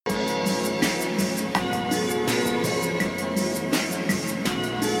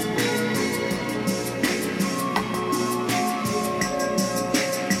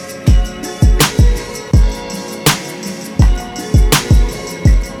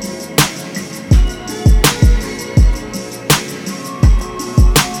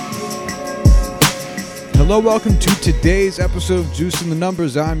Hello, welcome to today's episode of Juicing the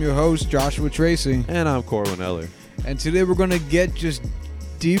Numbers. I'm your host, Joshua Tracy. And I'm Corwin Eller. And today we're going to get just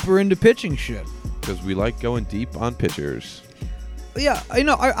deeper into pitching shit. Because we like going deep on pitchers. Yeah, I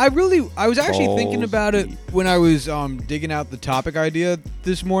was actually thinking about it when I was digging out the topic idea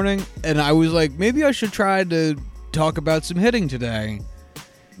this morning. And I was like, maybe I should try to talk about some hitting today.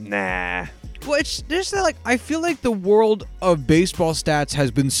 Nah. Well, it's just that, I feel like the world of baseball stats has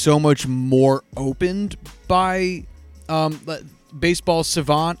been so much more opened by baseball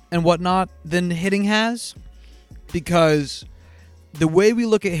savant and whatnot than hitting has, because the way we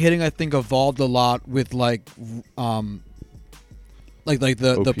look at hitting, I think, evolved a lot with the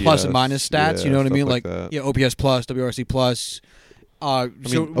plus and minus stats. Yeah, you know what I mean? OPS plus, WRC plus.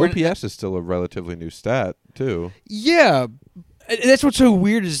 OPS is still a relatively new stat too. Yeah. That's what's so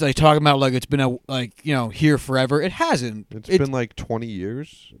weird is talking about it's been here forever. It hasn't. It's been 20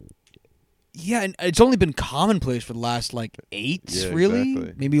 years. Yeah, and it's only been commonplace for the last 8, really,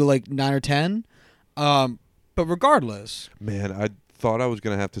 exactly. Maybe 9 or 10. But regardless, man, I thought I was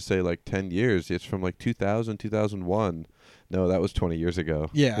gonna have to say 10 years. It's from 2000, 2001. No, that was 20 years ago.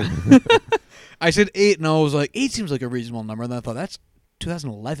 Yeah, I said 8, and I was like, 8 seems like a reasonable number, and then I thought that's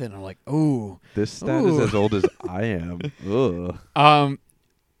 2011. I'm like, oh, this stat is as old as I am. Ugh.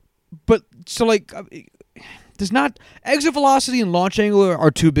 But so there's not exit velocity and launch angle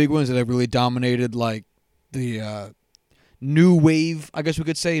are two big ones that have really dominated the new wave, I guess we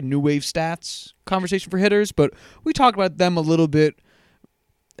could say, new wave stats conversation for hitters. But we talked about them a little bit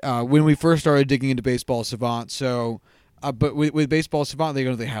when we first started digging into Baseball Savant. So, but with Baseball Savant,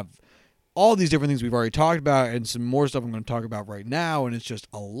 they have all these different things we've already talked about and some more stuff I'm going to talk about right now, and it's just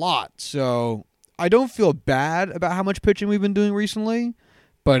a lot. So I don't feel bad about how much pitching we've been doing recently,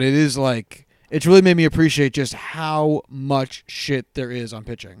 but it is it's really made me appreciate just how much shit there is on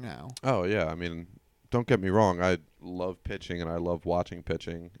pitching now. Oh, yeah. I mean, don't get me wrong. I love pitching and I love watching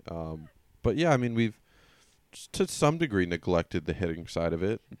pitching. But, yeah, I mean, we've to some degree neglected the hitting side of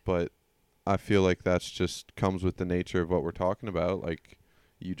it, but I feel like that's just comes with the nature of what we're talking about,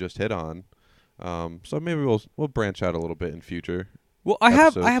 you just hit on. So maybe we'll branch out a little bit in future. Well, I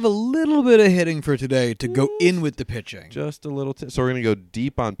have a little bit of hitting for today to go in with the pitching. Just a little tip. So we're going to go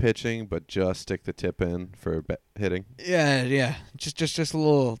deep on pitching, but just stick the tip in for hitting. Yeah. Just a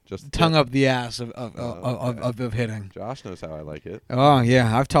little tongue up the ass of hitting. Josh knows how I like it. Oh,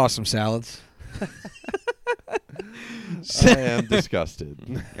 yeah. I've tossed some salads. I am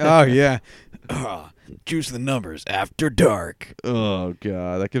disgusted. Oh, yeah. Juice the numbers after dark. Oh,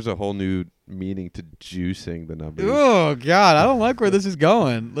 God. That gives a whole new meaning to juicing the numbers. Oh, God. I don't like where this is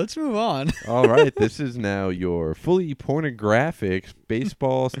going. Let's move on. All right. This is now your fully pornographic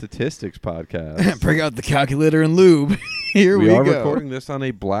baseball statistics podcast. Bring out the calculator and lube. Here we go. We are recording this on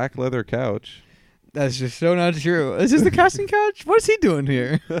a black leather couch. That's just so not true. Is this the casting couch? What is he doing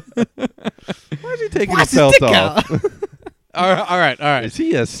here? Why is he taking his belt off? All right. Is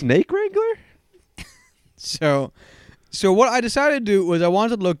he a snake wrangler? So what I decided to do was I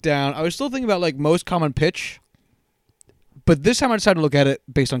wanted to look down. I was still thinking about most common pitch, but this time I decided to look at it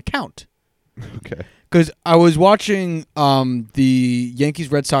based on count. Okay. Because I was watching the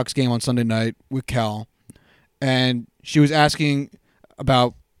Yankees-Red Sox game on Sunday night with Cal, and she was asking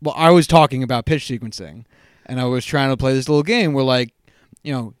about. Well, I was talking about pitch sequencing, and I was trying to play this little game where,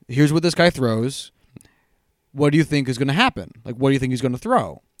 here's what this guy throws. What do you think is going to happen? What do you think he's going to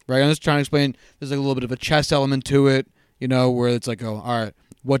throw? Right? I'm just trying to explain. There's a little bit of a chess element to it, where it's all right,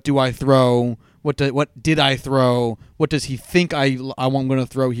 what do I throw? What did I throw? What does he think I'm going to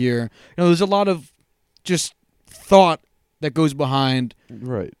throw here? There's a lot of just thought that goes behind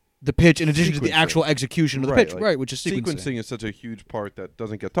the pitch in addition to the actual execution of the pitch, right? Which is sequencing. Sequencing is such a huge part that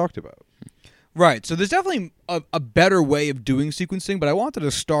doesn't get talked about. Right. So there's definitely a better way of doing sequencing, but I wanted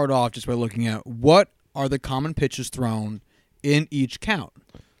to start off just by looking at what are the common pitches thrown in each count,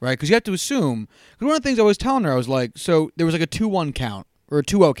 right? Because you have to assume. Because one of the things I was telling her, I was like, so there was a 2-1 count or a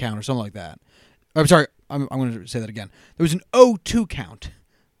 2-0 count or something like that. I'm sorry. I'm going to say that again. There was an 0-2 count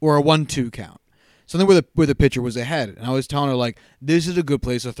or a 1-2 count. Something where the pitcher was ahead. And I was telling her, this is a good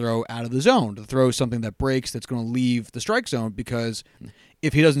place to throw out of the zone, to throw something that breaks that's going to leave the strike zone, because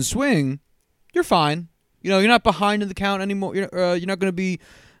if he doesn't swing, you're fine. You're not behind in the count anymore. You're not going to be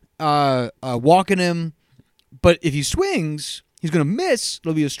walking him. But if he swings, he's going to miss.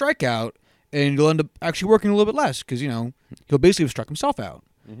 It'll be a strikeout, and you'll end up actually working a little bit less because, he'll basically have struck himself out.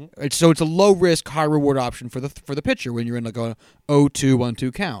 Mm-hmm. So it's a low-risk, high-reward option for the pitcher when you're in a 0-2,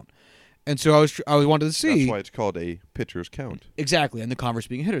 1-2 count. And so I wanted to see. That's why it's called a pitcher's count. Exactly, and the converse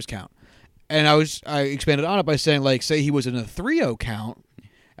being a hitter's count. And I expanded on it by saying, say he was in a 3-0 count,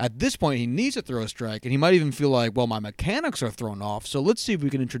 At this point, he needs to throw a strike, and he might even feel like, well, my mechanics are thrown off, so let's see if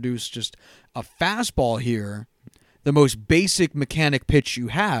we can introduce just a fastball here, the most basic mechanic pitch you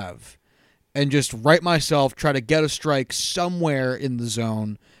have, and just right myself, try to get a strike somewhere in the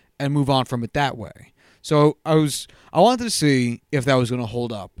zone and move on from it that way. So I wanted to see if that was going to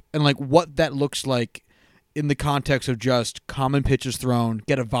hold up and like what that looks like in the context of just common pitches thrown,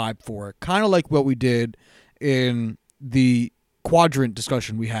 get a vibe for it. Kind of like what we did in the quadrant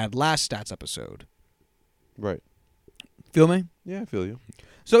discussion we had last stats episode. Right. Feel me? Yeah, I feel you.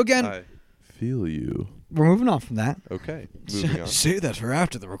 So again, I feel you. we're moving on from that. Okay, moving on. Save that for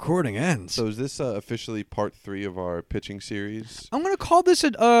after the recording ends. So is this officially part 3 of our pitching series? I'm going to call this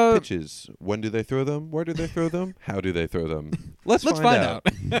a... Pitches. When do they throw them? Where do they throw them? How do they throw them? Let's find out.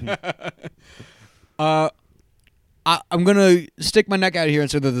 I'm going to stick my neck out here and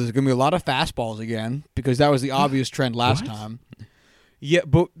say that there's going to be a lot of fastballs again, because that was the obvious trend last time. Yeah,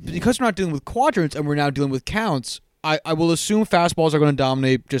 but because we're not dealing with quadrants and we're now dealing with counts, I will assume fastballs are going to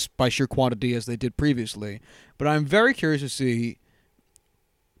dominate just by sheer quantity as they did previously. But I'm very curious to see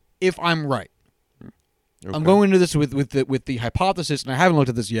if I'm right. Okay. I'm going into this with the hypothesis, and I haven't looked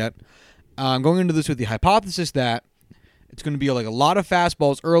at this yet. I'm going into this with the hypothesis that it's going to be like a lot of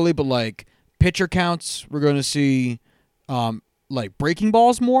fastballs early, but like pitcher counts, we're going to see like breaking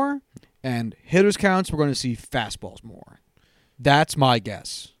balls more, and hitters counts, we're going to see fastballs more. That's my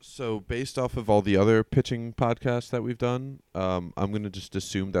guess. So based off of all the other pitching podcasts that we've done, I'm going to just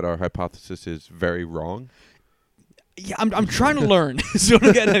assume that our hypothesis is very wrong. Yeah, I'm trying to learn. So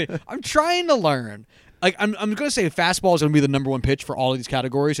I'm trying to learn. Like I'm going to say fastball is going to be the number one pitch for all of these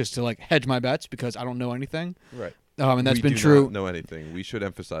categories, just to like hedge my bets because I don't know anything. Right. And that's we been do true. Not know anything. We should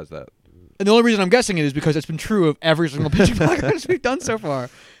emphasize that. And the only reason I'm guessing it is because it's been true of every single pitching podcast we've done so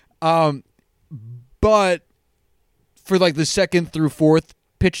far. But for like the second through fourth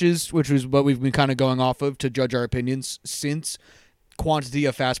pitches, which is what we've been kind of going off of to judge our opinions since quantity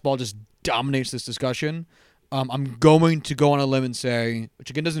of fastball just dominates this discussion, I'm going to go on a limb and say, which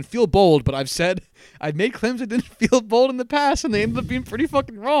again doesn't feel bold, but I've made claims that didn't feel bold in the past and they ended up being pretty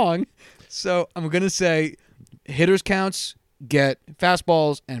fucking wrong. So I'm going to say hitters counts get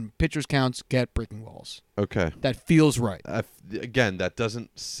fastballs and pitchers counts get breaking balls. Okay. That feels right. Again, that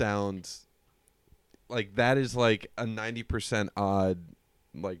doesn't sound like that is like a 90% odd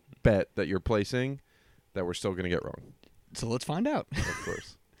like bet that you're placing that we're still going to get wrong. So let's find out. Of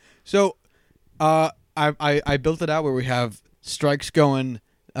course. So I built it out where we have strikes going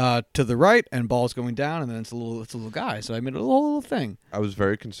to the right and balls going down, and then it's a little guy. So I made a little thing. I was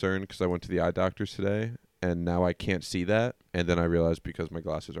very concerned because I went to the eye doctors today, and now I can't see that. And then I realized because my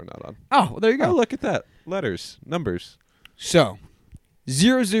glasses are not on. Oh, well, there you go. Oh, look at that. Letters, numbers. So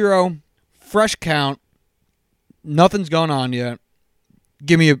 0-0, fresh count. Nothing's going on yet.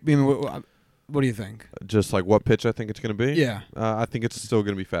 Give me what do you think? Just like what pitch I think it's going to be? Yeah. I think it's still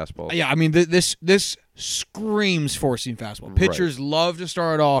going to be fastball. Yeah, I mean, this screams four-seam fastball. Pitchers love to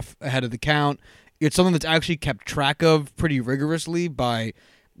start off ahead of the count. It's something that's actually kept track of pretty rigorously by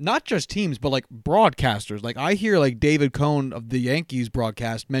not just teams, but like broadcasters. Like I hear like David Cohn of the Yankees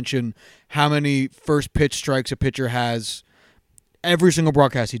broadcast mention how many first pitch strikes a pitcher has every single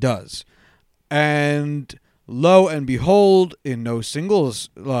broadcast he does. And lo and behold, in no single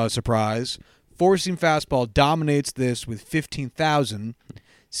surprise, four-seam fastball dominates this with 15,000.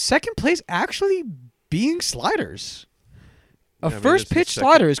 Second place actually being sliders. First pitch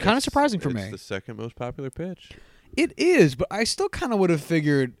slider is kind of surprising for me. It's the second most popular pitch. It is, but I still kind of would have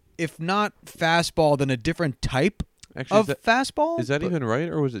figured, if not fastball, then a different type of fastball. Is that even right,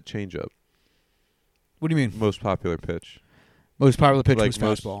 or was it changeup? What do you mean? Most popular pitch. Most popular pitch like was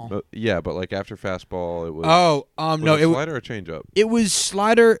fastball. Yeah, but like after fastball, it was. No, it was slider or changeup. It was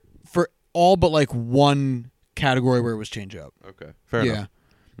slider for all but like one category where it was changeup. Okay, fair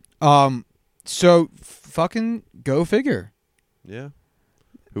enough. So fucking go figure. Yeah,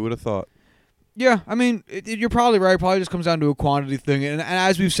 who would have thought? Yeah, I mean, you're probably right. It probably just comes down to a quantity thing, and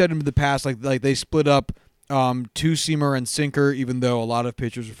as we've said in the past, like they split up two-seamer and sinker, even though a lot of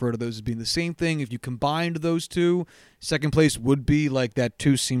pitchers refer to those as being the same thing. If you combined those two, second place would be like that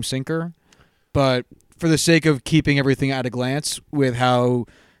two-seam sinker. But for the sake of keeping everything at a glance with how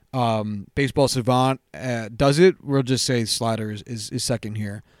Baseball Savant does it, we'll just say slider is second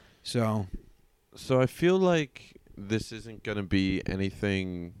here. So I feel like this isn't going to be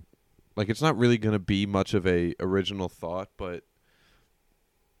anything. Like, it's not really going to be much of a original thought, but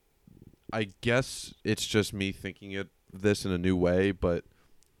I guess it's just me thinking of this in a new way. But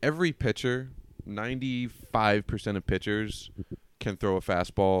every pitcher, 95% of pitchers can throw a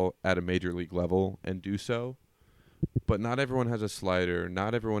fastball at a major league level and do so. but not everyone has a slider.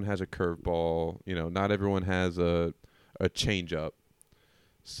 Not everyone has a curveball. Not everyone has a changeup.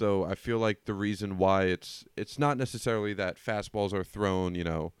 So I feel like the reason why it's not necessarily that fastballs are thrown,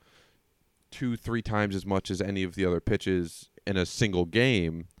 2-3 times as much as any of the other pitches in a single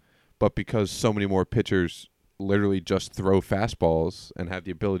game, but because so many more pitchers literally just throw fastballs and have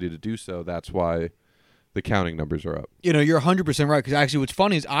the ability to do so, that's why the counting numbers are up. You're 100% right, because actually what's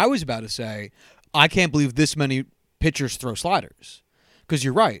funny is I was about to say, I can't believe this many pitchers throw sliders, because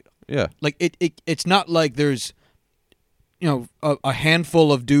you're right. Yeah. Like, it's not like there's, a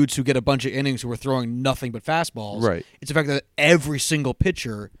handful of dudes who get a bunch of innings who are throwing nothing but fastballs. Right. It's the fact that every single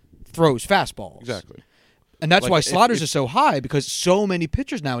pitcher throws fastballs. Exactly. And that's Like, why sliders if- are so high, because so many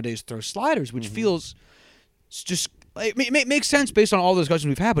pitchers nowadays throw sliders, which feels just it makes sense based on all the discussions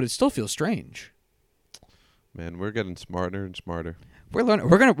we've had, but it still feels strange. Man, we're getting smarter and smarter. We're learning.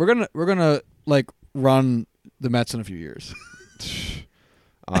 We're gonna like run the Mets in a few years.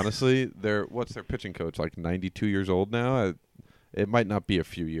 Honestly, what's their pitching coach, like 92 years old now? It might not be a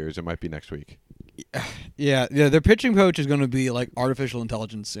few years. It might be next week. Yeah. Their pitching coach is going to be like artificial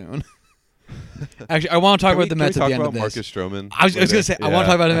intelligence soon. Actually, I want to talk about the Mets at the end of this. Marcus Stroman? I was going to say I want to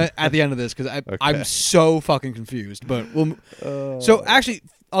talk about Yeah. it at the end of this, because Okay. I'm so fucking confused. But so actually,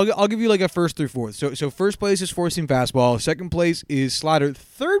 I'll give you like a first through fourth. So first place is four-seam fastball. Second place is slider.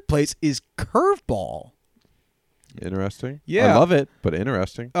 Third place is curveball. Interesting. Yeah. I love it, but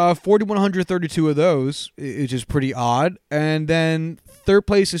interesting. 4,132 of those, which is pretty odd. And then third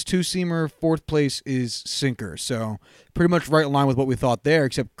place is two-seamer. Fourth place is sinker. So pretty much right in line with what we thought there,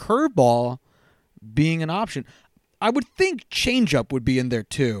 except curveball being an option. I would think changeup would be in there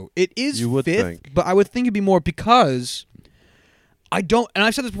too. It is You would fifth, think. but I would think it'd be more, because I don't, and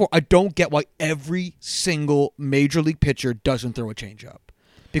I've said this before, I don't get why every single major league pitcher doesn't throw a changeup.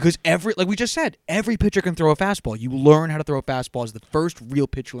 Because like we just said, every pitcher can throw a fastball. You learn how to throw a fastball as the first real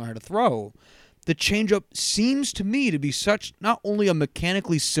pitch you learn how to throw. The changeup seems to me to be such, not only a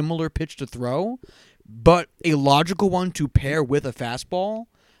mechanically similar pitch to throw, but a logical one to pair with a fastball,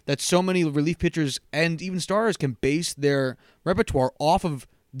 that so many relief pitchers and even starters can base their repertoire off of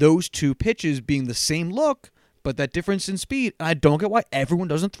those two pitches being the same look, but that difference in speed. And I don't get why everyone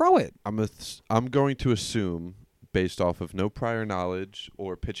doesn't throw it. I'm going to assume, based off of no prior knowledge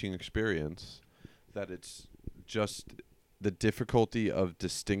or pitching experience, that it's just the difficulty of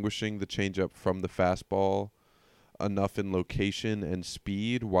distinguishing the changeup from the fastball enough in location and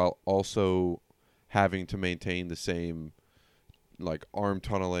speed, while also having to maintain the same, like, arm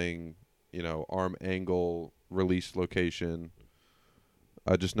tunneling, arm angle, release location.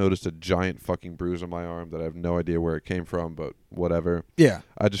 I just noticed a giant fucking bruise on my arm that I have no idea where it came from, but whatever. Yeah.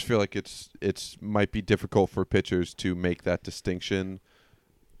 I just feel like it's might be difficult for pitchers to make that distinction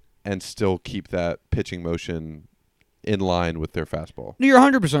and still keep that pitching motion in line with their fastball. No, you're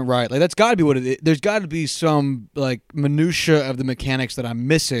 100% right. Like, that's got to be what it is. There's got to be some like minutia of the mechanics that I'm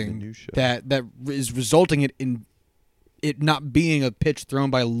missing Minutia. that is resulting in it not being a pitch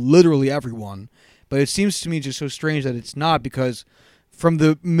thrown by literally everyone. But it seems to me just so strange that it's not, because from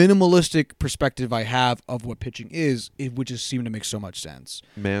the minimalistic perspective I have of what pitching is, it would just seem to make so much sense.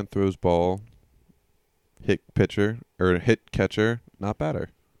 Man throws ball, hit pitcher or hit catcher, not batter.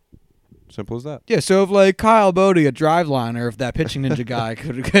 Simple as that. Yeah, so if like Kyle Bodie, a drive liner, if that pitching ninja guy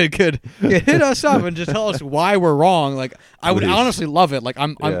could hit us up and just tell us why we're wrong, like I would Please. honestly love it. Like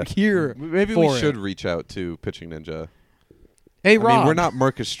I'm Yeah. here. Maybe for we should it. reach out to Pitching Ninja. Hey, I Rob. mean, we're not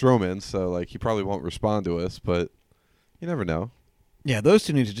Marcus Stroman, so like he probably won't respond to us, but you never know. Yeah, those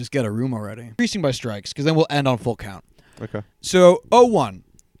two need to just get a room already. Increasing by strikes, because then we'll end on full count. Okay. So 0-1,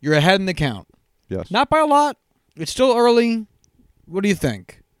 you're ahead in the count. Yes. Not by a lot. It's still early. What do you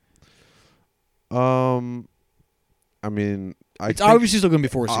think? I mean, It's obviously still going to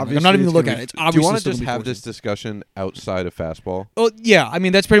be four seam. I'm not even going to look at it. It's obviously Do you want to still just gonna be have four this seam. discussion outside of fastball? Oh, yeah. I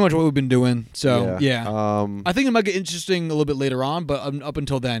mean, that's pretty much what we've been doing. So, yeah. Um, I think it might get interesting a little bit later on, but up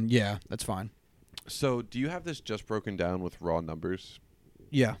until then, yeah, that's fine. So, do you have this just broken down with raw numbers?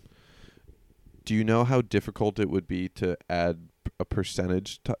 Yeah. Do you know how difficult it would be to add a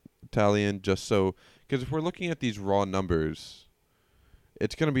percentage tally in, just so? Because if we're looking at these raw numbers,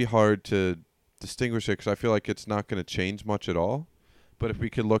 it's going to be hard to distinguish it, because I feel like it's not going to change much at all. But if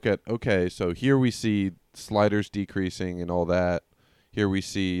we could look at, okay, so here we see sliders decreasing and all that. Here we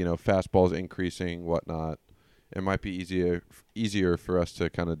see, fastballs increasing, whatnot. It might be easier for us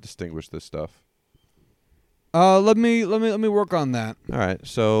to kind of distinguish this stuff. Let me work on that. All right,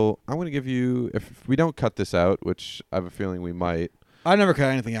 so I'm going to give you, if we don't cut this out, which I have a feeling we might. I never cut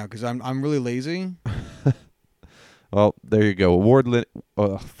anything out because I'm really lazy. Well, there you go.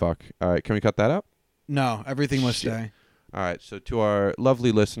 Oh, fuck. All right, can we cut that out? No, everything must Shit. stay. All right, so to our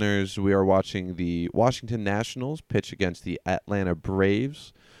lovely listeners, we are watching the Washington Nationals pitch against the Atlanta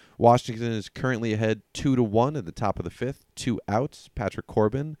Braves. Washington is currently ahead 2-1 at the top of the fifth. 2 outs. Patrick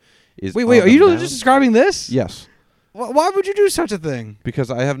Corbin is Wait, on are the you mound. just describing this? Yes, Why would you do such a thing?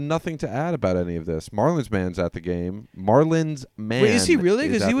 because I have nothing to add about any of this. Marlins man's at the game. Marlins man. Wait, is he really?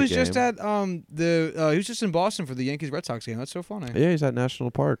 Because Because he was just at he was just in Boston for the Yankees Red Sox game. That's so funny. Yeah, he's at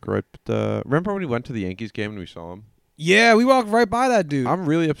National Park, right? Remember when we went to the Yankees game and we saw him? Yeah, we walked right by that dude. I'm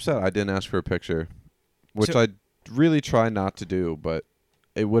really upset I didn't ask for a picture, which So- I really try not to do, but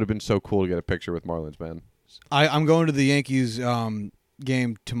it would have been so cool to get a picture with Marlins man. I'm going to the Yankees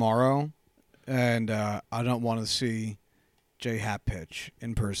game tomorrow, and I don't want to see J Happ pitch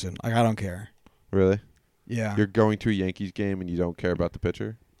in person. Like, I don't care. Really? Yeah. You're going to a Yankees game and you don't care about the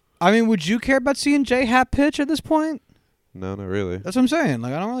pitcher? I mean, would you care about seeing J Happ pitch at this point? No, not really. That's what I'm saying.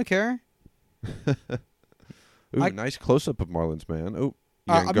 Like, I don't really care. Ooh, I- nice close-up of Marlins man. Oh,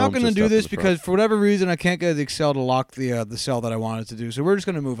 I'm not Gomes going to just do stepped in this the front. because for whatever reason I can't get the Excel to lock the cell that I wanted to do. So we're just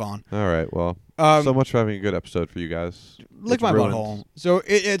going to move on. All right, well, Um, so much for having a good episode for you guys. lick It's my ruined. butthole. So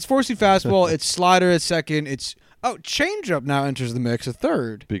it's 4-seam fastball. It's slider at second. It's changeup now enters the mix at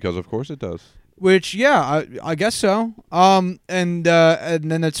third. Because of course it does. Which I guess so. And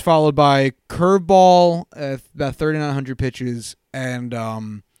then it's followed by curveball at about 3,900 pitches, and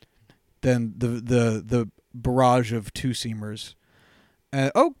then the barrage of two seamers.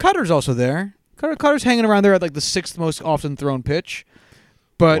 Cutter's also there. Cutter's hanging around there at like the 6th most often thrown pitch.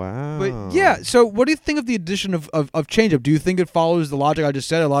 But yeah, so what do you think of the addition of changeup? Do you think it follows the logic I just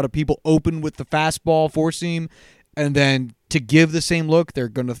said? A lot of people open with the fastball 4-seam, and then to give the same look, they're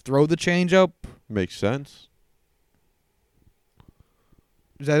going to throw the changeup. Makes sense.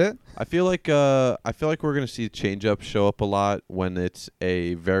 Is that it? I feel like we're gonna see changeup show up a lot when it's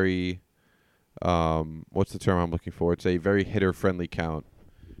a very what's the term I'm looking for? It's a very hitter friendly count,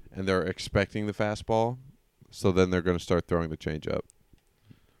 and they're expecting the fastball, so then they're gonna start throwing the changeup.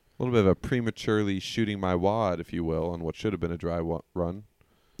 A little bit of a prematurely shooting my wad, if you will, on what should have been a dry run.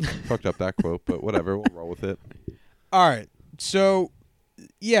 Fucked up that quote, but whatever, we'll roll with it. All right. So,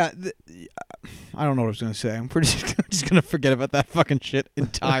 yeah, I don't know what I was going to say. I'm just going to forget about that fucking shit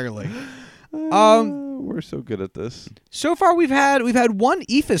entirely. We're so good at this. So far, we've had one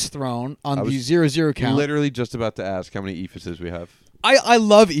ephus thrown on I the was 0-0 count. Literally just about to ask how many ephuses we have. I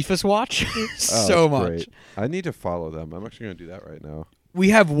love ephus watch so it's much. great. I need to follow them. I'm actually going to do that right now. We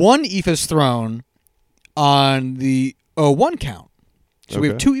have one ephus thrown on the 0-1 count. So we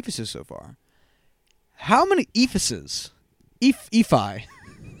have Okay. 2 ephuses so far. How many ephuses? Ephi.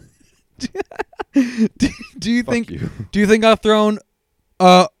 do you Fuck think you. Do you think I've thrown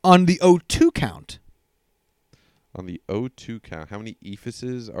on the 0-2 count? On the 0-2 count, how many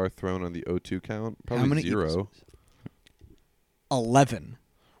ephuses are thrown on the 0-2 count? Probably How many 0. ephuses? 11.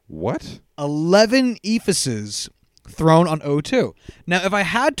 What? 11 ephuses thrown on 0-2. Now, if I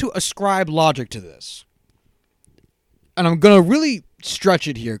had to ascribe logic to this, and I'm going to really stretch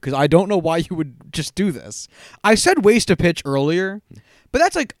it here because I don't know why you would just do this. I said waste a pitch earlier, but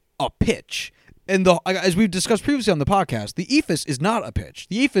that's like a pitch. And as we've discussed previously on the podcast, the ephus is not a pitch.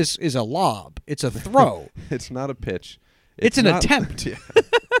 The ephus is a lob. It's a throw. It's not a pitch. It's an not- attempt.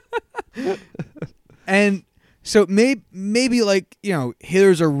 Yeah. And so maybe like,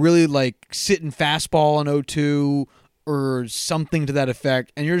 hitters are really like sitting fastball on 0-2 or something to that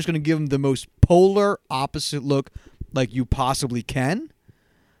effect, and you're just going to give them the most polar opposite look like you possibly can.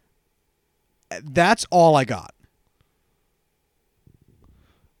 That's all I got.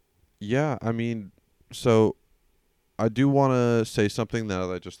 Yeah, I mean, so I do want to say something now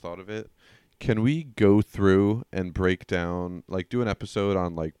that I just thought of it. Can we go through and break down, like do an episode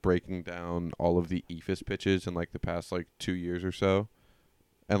on like breaking down all of the ephus pitches in like the past like 2 years or so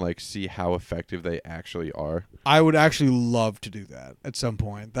and like see how effective they actually are? I would actually love to do that at some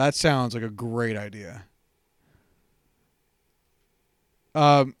point. That sounds like a great idea.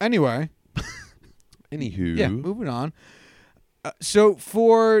 Anyway. Anywho. Yeah, moving on. So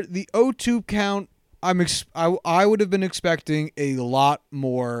for the 0-2 count, I would have been expecting a lot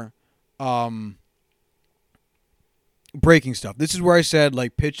more breaking stuff. This is where I said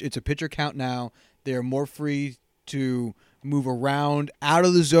like it's a pitcher count now. They're more free to move around out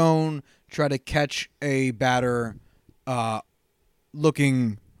of the zone, try to catch a batter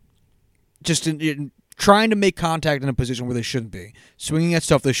looking just in trying to make contact in a position where they shouldn't be, swinging at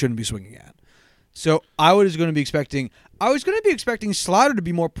stuff they shouldn't be swinging at. So I was going to be expecting slider to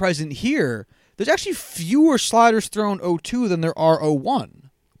be more present here. There's actually fewer sliders thrown 0-2 than there are 0-1.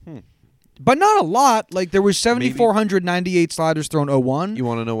 But not a lot. Like there was 7,498 sliders thrown 0-1. You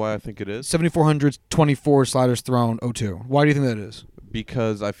want to know why I think it is? 7,424 sliders thrown 0-2. Why do you think that is?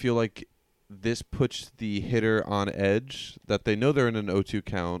 Because I feel like this puts the hitter on edge, that they know they're in an 0-2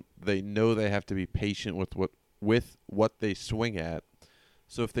 count. They know they have to be patient with what they swing at.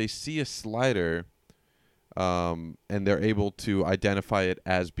 So if they see a slider and they're able to identify it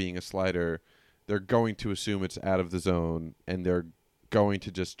as being a slider, they're going to assume it's out of the zone, and they're going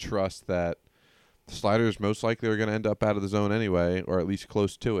to just trust that the sliders most likely are going to end up out of the zone anyway, or at least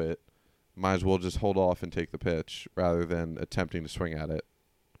close to it. Might as well just hold off and take the pitch rather than attempting to swing at it.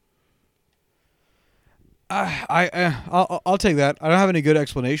 I'll take that. I don't have any good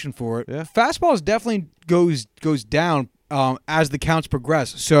explanation for it. Yeah. Fastballs definitely goes down as the counts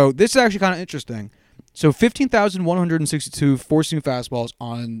progress. So this is actually kind of interesting. So 15,162 four-seam fastballs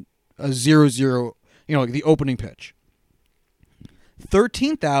on a 0-0, like the opening pitch.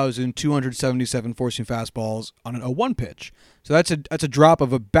 13,277 four-seam fastballs on an 0-1 pitch. So that's a drop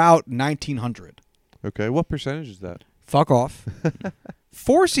of about 1,900. Okay, what percentage is that? Fuck off.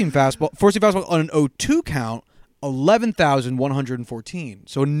 Four-seam fastball on an 0-2 count, 11,114.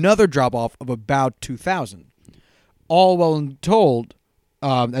 So another drop off of about 2,000. All well and told,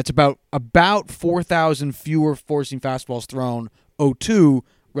 that's about 4,000 fewer four-seam fastballs thrown 0-2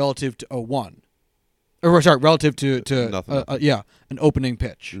 relative to 0-1. Or sorry, relative to an opening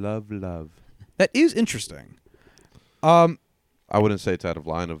pitch. Love. That is interesting. I wouldn't say it's out of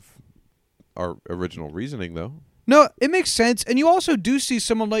line of our original reasoning, though. No, it makes sense, and you also do see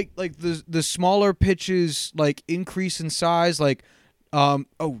someone like the smaller pitches like increase in size. Like, knuckle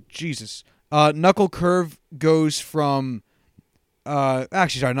curve goes from.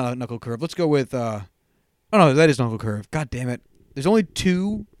 Actually, sorry, not knuckle curve. Let's go with. Oh no, that is knuckle curve. God damn it! There's only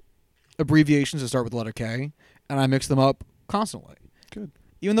two abbreviations that start with the letter K, and I mix them up constantly. Good.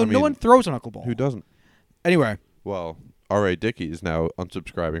 Even though no one throws a knuckleball. Who doesn't? Anyway. Well, R.A. Dickey is now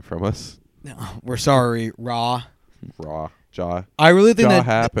unsubscribing from us. No, we're sorry, Raw. Ja. I really think that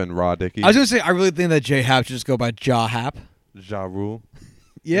Hap and Raw Dickey. I was gonna say I really think that J Hap should just go by Ja Hap. Ja Rule.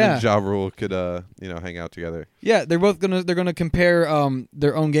 Yeah. Ja Rule could hang out together. Yeah, they're gonna compare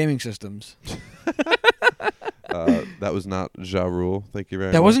their own gaming systems. That was not Ja Rule. Thank you very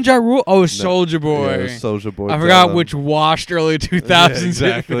much. That wasn't Ja Rule? Oh, it was No. Soulja Boy. Yeah, it was Soulja Boy. I forgot which washed early 2000s Yeah,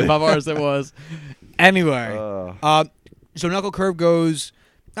 exactly. Bob Arts it was. Anyway, so knuckle curve goes.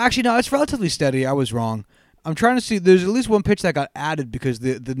 Actually, no, it's relatively steady. I was wrong. I'm trying to see. There's at least one pitch that got added because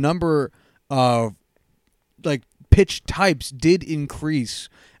the number of like pitch types did increase,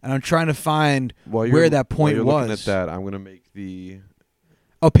 and I'm trying to find where that point while you're was. Looking at that, I'm gonna make the.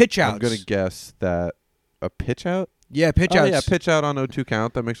 Pitch outs. I'm gonna guess that a pitch out. Yeah, pitch outs. Yeah, pitch out on 0-2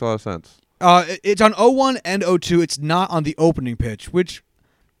 count. That makes a lot of sense. It's on 0-1 and 0-2. It's not on the opening pitch, which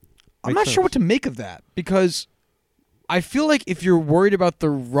I'm not sure what to make of that because I feel like if you're worried about the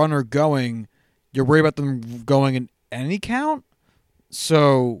runner going, you're worried about them going in any count.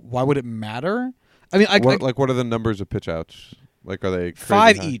 So why would it matter? I mean, what are the numbers of pitch outs? Like, are they crazy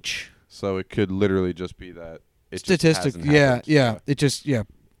 5 high? each? So it could literally just be that it Statistic. Just hasn't happened. Yeah. It just that's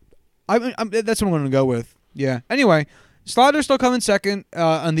what I'm going to go with. Yeah. Anyway, sliders still come in second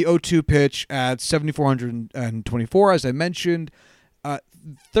on the 0-2 pitch at 7,424, as I mentioned.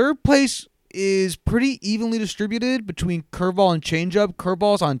 Third place is pretty evenly distributed between curveball and changeup.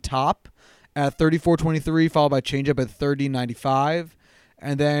 Curveball's on top at 34.23, followed by changeup at 30.95.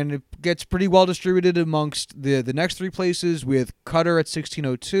 And then it gets pretty well distributed amongst the next three places with cutter at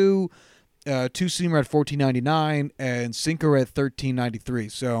 16.02, two-seamer at 14.99, and sinker at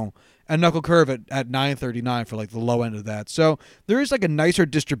 13.93. So, and knuckle curve at 9.39 for like the low end of that. So there is like a nicer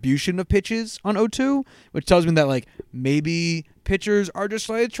distribution of pitches on 0-2, which tells me that like maybe pitchers are just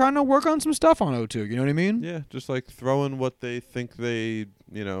like trying to work on some stuff on 0-2. You know what I mean? Yeah, just like throwing what they think they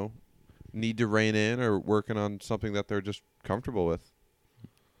need to rein in, or working on something that they're just comfortable with.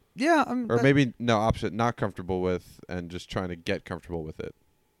 Yeah, or maybe opposite, not comfortable with, and just trying to get comfortable with it.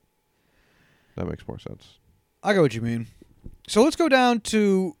 That makes more sense. I get what you mean. So let's go down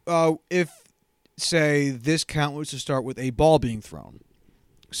to if, say, this count was to start with a ball being thrown.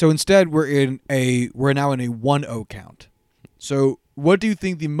 So instead, we're now in a 1-0 count. So what do you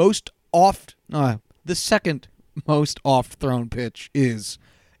think the second most oft thrown pitch is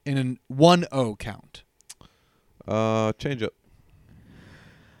in a 1-0 count? Change up.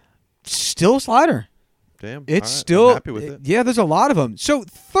 Still a slider. Damn. It's right, still I'm happy with it. Yeah, there's a lot of them. So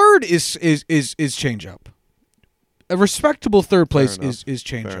third is change up. A respectable third place is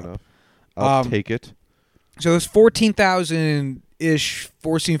change Fair up. enough. I'll take it. So there's 14,000-ish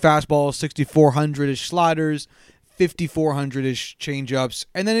four-seam fastballs, 6,400-ish sliders, 5,400-ish change-ups,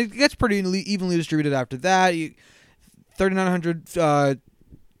 and then it gets pretty evenly distributed after that. 3,900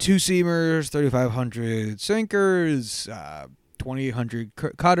 two-seamers, 3,500 sinkers, 2,800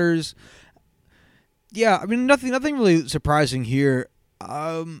 cutters. Yeah, I mean, nothing really surprising here.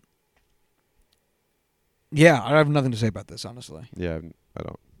 Yeah, I have nothing to say about this, honestly. Yeah, I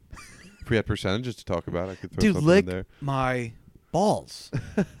don't. If we had percentages to talk about, I could throw Dude, something lick in there. my balls.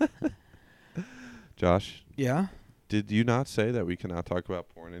 Josh, Yeah? did you not say that we cannot talk about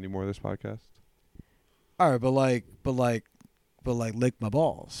porn anymore this podcast? All right, but lick my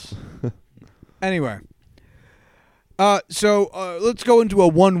balls. Anyway. So let's go into a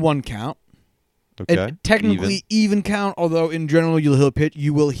 1-1 count. Okay. And technically even count, although in general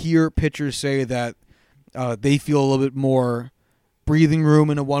you will hear pitchers say that they feel a little bit more breathing room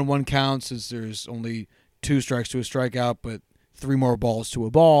in a 1-1 count, since there's only 2 strikes to a strikeout, but 3 more balls to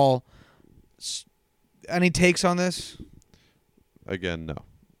a ball. Any takes on this? Again, no,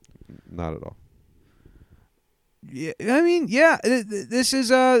 not at all. Yeah, I mean, yeah, this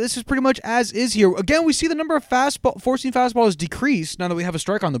is pretty much as is here. Again, we see the number of forcing fastballs decrease now that we have a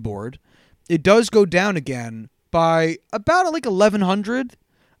strike on the board. It does go down again by about like 1,100,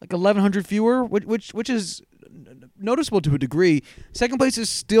 like 1,100 fewer, which is noticeable to a degree. Second place is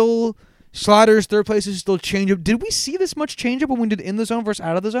still sliders. Third place is still changeup. Did we see this much changeup when we did in the zone versus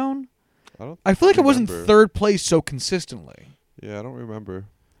out of the zone? I feel like it wasn't third place so consistently. Yeah, I don't remember.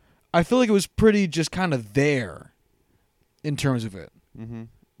 I feel like it was pretty just kind of there in terms of it. Mm-hmm.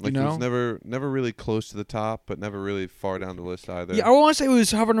 Like, it was never really close to the top, but never really far down the list either. Yeah, I want to say it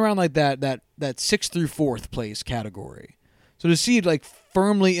was hovering around like that 6th through 4th place category. So to see it like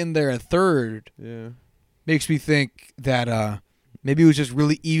firmly in there at third, makes me think that maybe it was just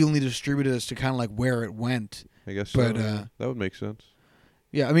really evenly distributed as to kind of like where it went. I guess so. That would make sense.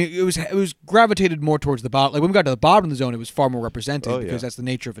 Yeah, I mean, it was gravitated more towards the bottom. Like when we got to the bottom of the zone, it was far more represented because that's the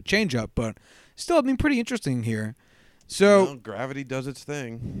nature of a changeup. But still, I mean, pretty interesting here. So gravity does its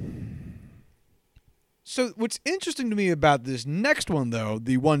thing. So what's interesting to me about this next one, though,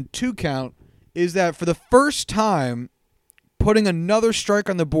 the 1-2 count, is that for the first time, putting another strike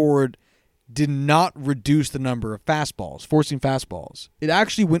on the board did not reduce the number of fastballs, forcing fastballs. It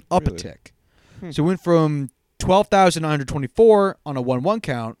actually went up a tick. So it went from 12,924 on a 1-1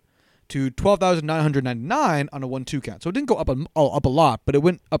 count to 12,999 on a 1-2 count. So it didn't go up a lot, but it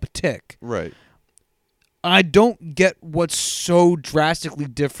went up a tick. Right. I don't get what's so drastically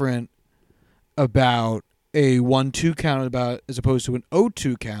different about a 1-2 count as opposed to an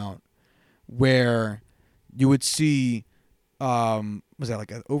 0-2 count, where you would see, was that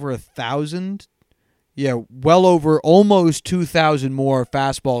like over 1,000? Yeah, well over almost 2,000 more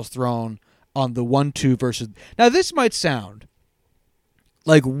fastballs thrown on the 1-2 versus. Now this might sound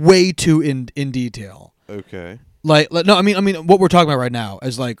like way too in detail. Okay. Like no, I mean what we're talking about right now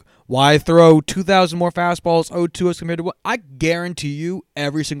is like, why throw 2,000 more fastballs 0-2 as compared to what? I guarantee you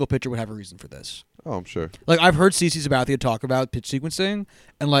every single pitcher would have a reason for this. Oh, I'm sure. Like I've heard CC Sabathia talk about pitch sequencing,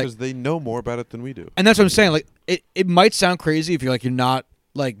 and like because they know more about it than we do. And that's what I'm saying. Like it might sound crazy if you're not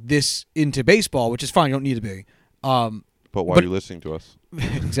like this into baseball, which is fine. You don't need to be. But why are you listening to us?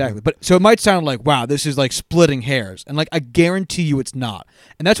 Exactly. But so it might sound like, wow, this is like splitting hairs. And like I guarantee you it's not.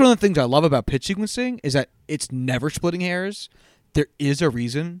 And that's one of the things I love about pitch sequencing is that it's never splitting hairs. There is a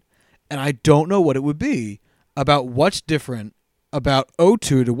reason. And I don't know what it would be about what's different about 0-2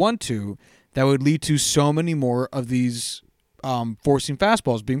 to 1-2 that would lead to so many more of these forcing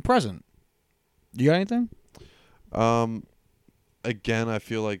fastballs being present. You got anything? Again, I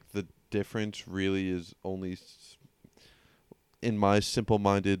feel like the difference really is only in my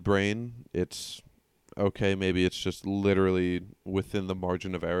simple-minded brain. It's okay, maybe it's just literally within the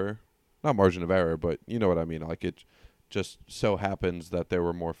margin of error. Not margin of error, but you know what I mean. Like it just so happens that there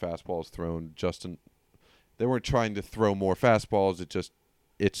were more fastballs thrown. They weren't trying to throw more fastballs.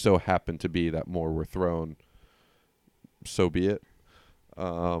 It so happened to be that more were thrown. So be it.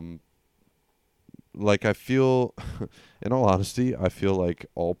 Like I feel, in all honesty, I feel like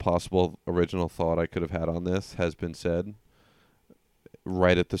all possible original thought I could have had on this has been said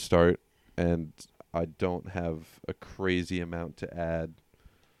right at the start, and I don't have a crazy amount to add.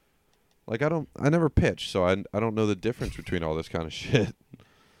 Like I never pitch, so I don't know the difference between all this kind of shit.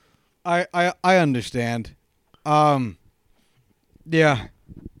 I understand. Yeah.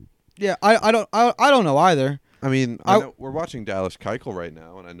 I don't know either. I mean, I know we're watching Dallas Keuchel right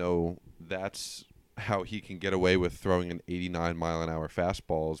now, and I know that's how he can get away with throwing an 89-mile-an-hour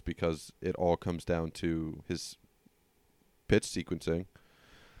fastballs because it all comes down to his pitch sequencing.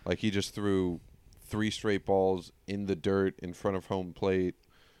 Like he just threw 3 straight balls in the dirt in front of home plate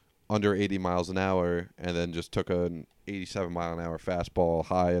under 80 miles an hour and then just took an 87 mile an hour fastball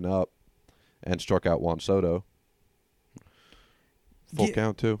high and up and struck out Juan Soto. Full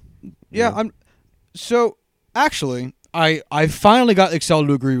count too. Yeah. So actually, I finally got Excel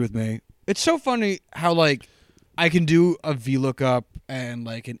to agree with me. It's so funny how like I can do a VLOOKUP and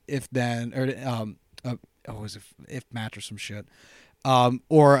like an if then or if match or some shit,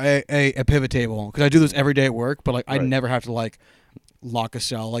 or a pivot table because I do this every day at work. But like I never have to like lock a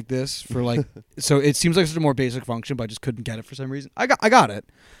cell like this for like. So it seems like it's a more basic function, but I just couldn't get it for some reason. I got it.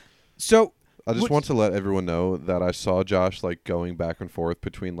 So. I just want to let everyone know that I saw Josh like going back and forth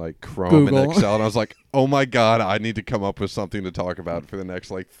between like Chrome Google. and Excel, and I was like, "Oh my god, I need to come up with something to talk about for the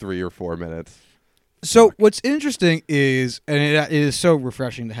next like 3 or 4 minutes." So what's interesting is, and it is so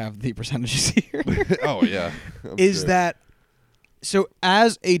refreshing to have the percentages here. Oh yeah, is that so?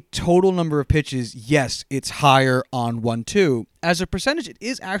 As a total number of pitches, yes, it's higher on 1-2. As a percentage, it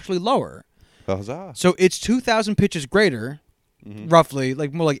is actually lower. Huzzah. So it's 2,000 pitches greater. Roughly,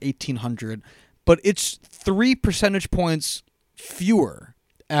 like more like 1,800, but it's 3 percentage points fewer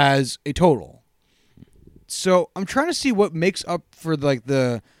as a total. So I'm trying to see what makes up for like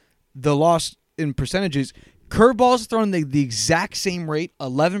the loss in percentages. Curveballs thrown the exact same rate,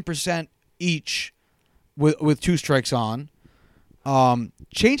 11% each, with 2 strikes on.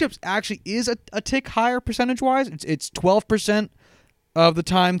 Changeups actually is a tick higher percentage wise. It's 12% of the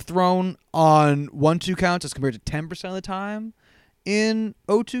time thrown on 1-2 counts as compared to 10% of the time in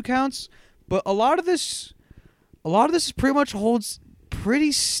 0-2 counts, but a lot of this pretty much holds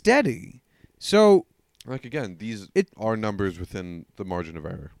pretty steady. So, like again, these are numbers within the margin of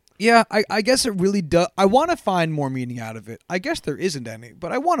error. Yeah, I guess it really does. I want to find more meaning out of it. I guess there isn't any,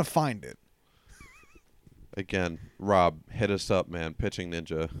 but I want to find it. Again, Rob, hit us up, man. Pitching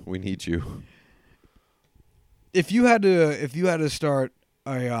Ninja, we need you. If you had to start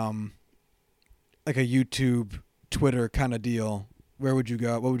a like a YouTube, Twitter kind of deal, where would you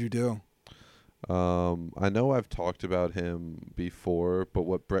go? What would you do? I know I've talked about him before, but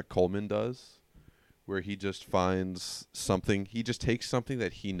what Brett Coleman does, where he just finds something, he just takes something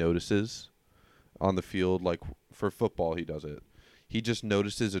that he notices on the field, like for football he does it. He just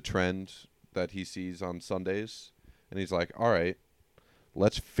notices a trend that he sees on Sundays, and he's like, all right,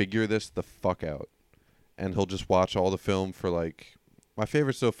 let's figure this the fuck out. And he'll just watch all the film for like, my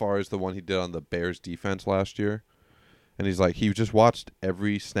favorite so far is the one he did on the Bears defense last year. And he's like, he just watched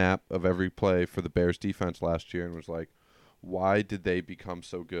every snap of every play for the Bears defense last year and was like, why did they become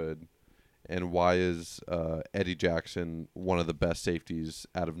so good? And why is Eddie Jackson one of the best safeties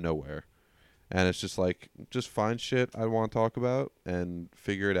out of nowhere? And it's just like, just find shit I want to talk about and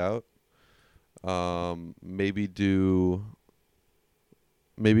figure it out. Maybe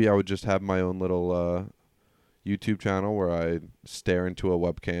I would just have my own little YouTube channel where I stare into a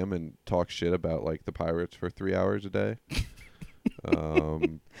webcam and talk shit about like the Pirates for 3 hours a day.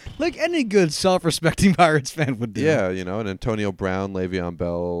 Like any good self-respecting Pirates fan would do. Yeah, you know, an Antonio Brown, Le'Veon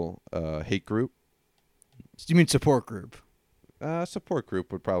Bell hate group. You mean support group? Support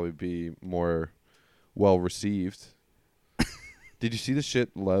group would probably be more well received. Did you see the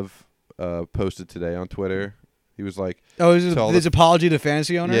shit Lev posted today on Twitter? He was like, "Oh, his apology to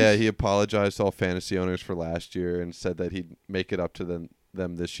fantasy owners." Yeah, he apologized to all fantasy owners for last year and said that he'd make it up to them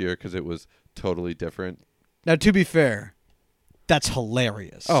this year because it was totally different. Now, to be fair, that's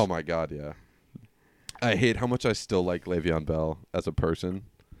hilarious. Oh my god, yeah. I hate how much I still like Le'Veon Bell as a person.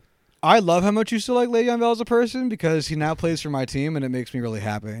 I love how much you still like Le'Veon Bell as a person because he now plays for my team and it makes me really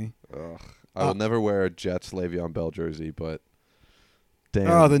happy. Ugh. I will never wear a Jets Le'Veon Bell jersey, but damn.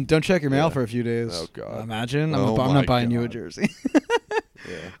 Oh, then don't check your mail for a few days. Oh god. Imagine I'm not buying you a jersey.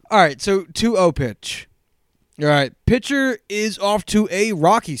 Yeah. All right, so 2-0 pitch. All right, pitcher is off to a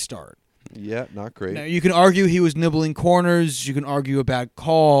rocky start. Yeah, not great. Now, you can argue he was nibbling corners. You can argue a bad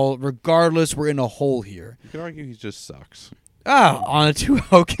call. Regardless, we're in a hole here. You can argue he just sucks. On a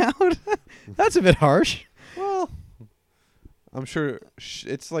 2-0 count? That's a bit harsh. Well, I'm sure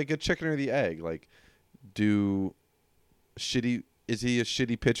it's like a chicken or the egg. Like, is he a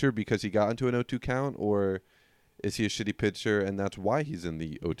shitty pitcher because he got into an 0-2 count, or is he a shitty pitcher and that's why he's in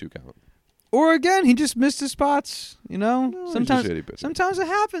the 0-2 count? Or again, he just missed his spots. You know, No, sometimes it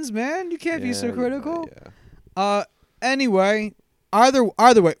happens, man. You can't be so critical. Yeah. Anyway, either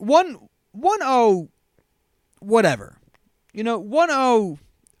way, 1-0, whatever. You know, 1-0,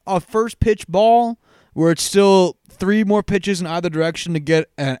 a first pitch ball where it's still 3 more pitches in either direction to get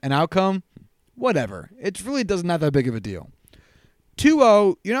an outcome. Whatever. It really doesn't have that big of a deal.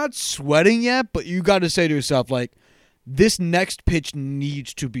 2-0, you're not sweating yet, but you got to say to yourself, like, this next pitch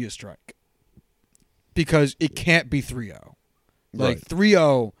needs to be a strike. Because it can't be 3-0. Like, right.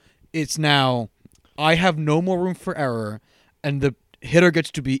 3-0 it's now I have no more room for error, and the hitter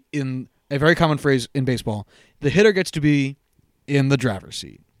gets to be in a very common phrase in baseball. The hitter gets to be in the driver's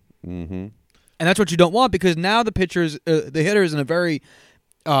seat. Mm-hmm. And that's what you don't want because now the hitter is in a very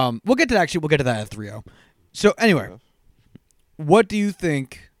we'll get to that at 3-0. So anyway, what do you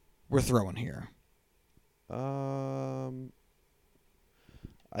think we're throwing here? I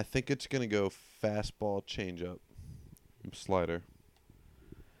think it's going to go fastball, changeup, slider.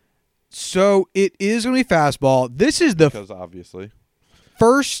 So it is going to be fastball. This is because obviously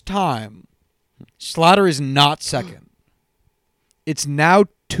first time slider is not second. It's now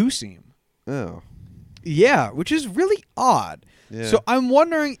two-seam. Oh. Yeah, which is really odd. Yeah. So I'm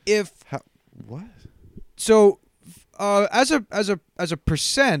wondering if what? So as a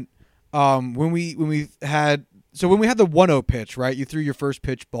percent when we had the 1-0 pitch, right? You threw your first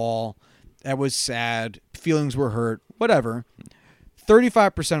pitch ball. That was sad. Feelings were hurt. Whatever.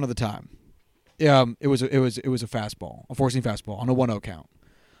 35% of the time, it was a fastball, a four-seam fastball on a 1-0 count.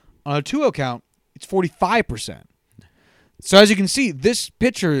 On a 2-0 count, it's 45%. So as you can see, this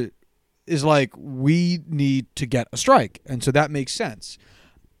pitcher is like, we need to get a strike, and so that makes sense.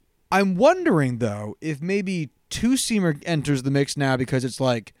 I'm wondering though if maybe two-seamer enters the mix now because it's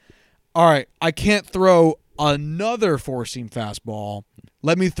like, all right, I can't throw another four-seam fastball.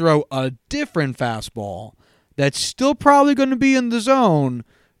 Let me throw a different fastball that's still probably going to be in the zone,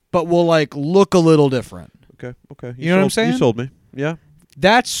 but will like look a little different. Okay. You know what I'm saying? You sold me. Yeah.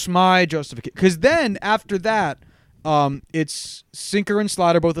 That's my justification. Because then after that, it's sinker and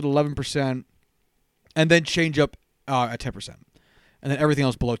slider both at 11%, and then change up at 10%, and then everything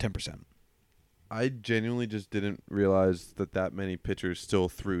else below 10%. I genuinely just didn't realize that many pitchers still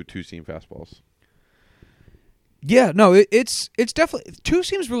threw two-seam fastballs. Yeah, no, it's definitely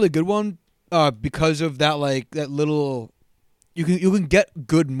two-seam's really a good one because of that that little you can get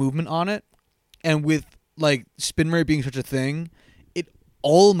good movement on it, and with like spin rate being such a thing, it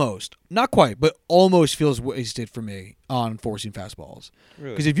almost, not quite, but almost feels wasted for me on four-seam fastballs.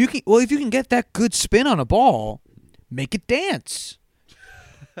 Really? Because if you can get that good spin on a ball, make it dance.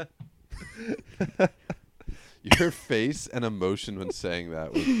 Your face and emotion when saying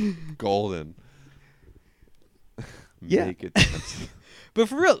that was golden. Yeah. Make it dance. But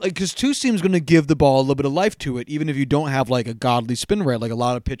for real, because two-seam's going to give the ball a little bit of life to it, even if you don't have like a godly spin rate like a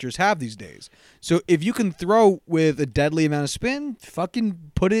lot of pitchers have these days. So if you can throw with a deadly amount of spin,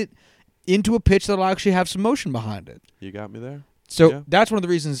 fucking put it into a pitch that'll actually have some motion behind it. You got me there. So Yeah. that's one of the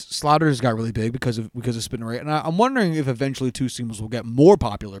reasons sliders got really big because of spin rate. And I'm wondering if eventually two-seamers will get more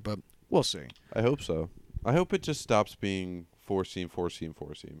popular, but we'll see. I hope so. I hope it just stops being four-seam.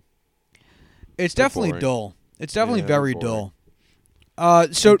 It's They're definitely boring. dull. It's definitely Yeah, very boring.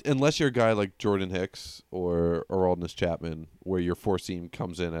 dull. So unless you're a guy like Jordan Hicks or Aroldis Chapman, where your four-seam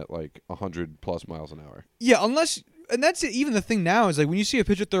comes in at like 100+ miles an hour. yeah, and that's it. Even the thing now is like when you see a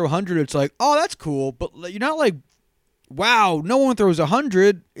pitcher throw 100, it's like, oh, that's cool, but you're not like, wow, no one throws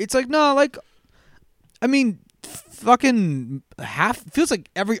 100. It's like, no, like, I mean, fucking feels like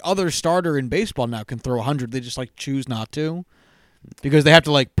every other starter in baseball now can throw 100. They just like choose not to because they have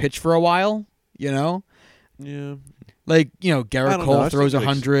to like pitch for a while, you know? Yeah. Like, I Garrett don't Cole know. I throws still get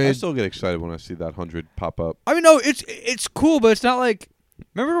 100. I still get excited when I see that 100 pop up. I mean, no, it's cool, but it's not like,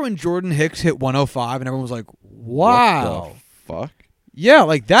 remember when Jordan Hicks hit 105 and everyone was like, wow. What the fuck? Yeah,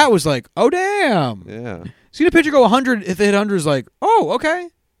 like that was like, oh, damn. Yeah. Seeing a pitcher go 100, if they hit 100 is like, oh, okay.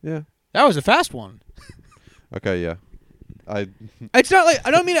 Yeah. That was a fast one. Okay, yeah. It's not like,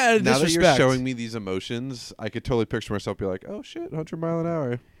 I don't mean it out of Now that disrespect. you're showing me these emotions, I could totally picture myself be like, oh shit, 100 mile an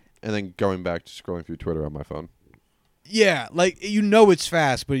hour. And then going back to scrolling through Twitter on my phone. Yeah, like, it's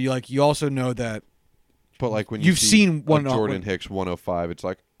fast, but you also know that. But like when You've you see seen one Jordan Hicks 105, it's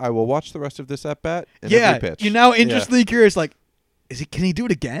like, I will watch the rest of this at bat and yeah, every pitch. you're now interestingly curious, like, can he do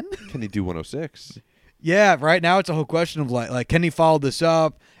it again? Can he do 106? Yeah, right now it's a whole question of like, can he follow this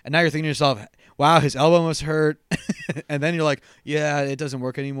up? And now you're thinking to yourself, wow, his elbow must hurt. And then you're like, yeah, it doesn't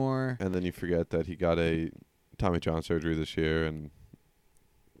work anymore. And then you forget that he got a Tommy John surgery this year, and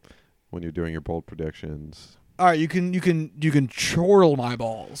when you're doing your bold predictions. All right, you can chortle my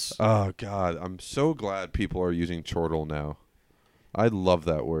balls. Oh God, I'm so glad people are using chortle now. I love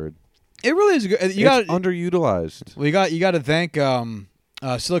that word. It really is good. It's underutilized. Well, you got to thank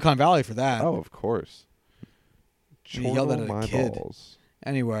Silicon Valley for that. Oh, of course. You yelled at Chortle a my kid. balls.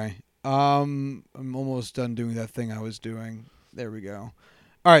 Anyway, I'm almost done doing that thing I was doing. There we go.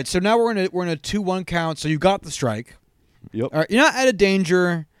 All right, so now we're in a 2-1 count. So you got the strike. Yep. All right, you're not out of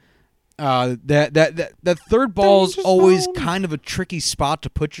danger. That third ball's Danger always zone. kind of a tricky spot to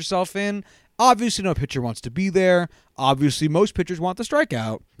put yourself in. Obviously, no pitcher wants to be there. Obviously, most pitchers want the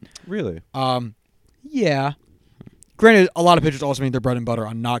strikeout. Really? Yeah. Granted, a lot of pitchers also make their bread and butter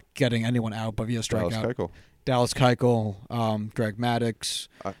on not getting anyone out but via Dallas strikeout. Keuchel. Dallas Keuchel, Greg Maddux,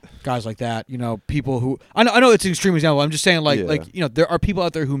 guys like that. People who I know it's an extreme example. I'm just saying, there are people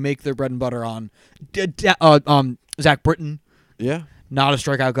out there who make their bread and butter on Zach Britton, Yeah. not a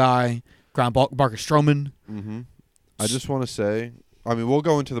strikeout guy. Marcus Stroman. Mm-hmm. I just want to say, we'll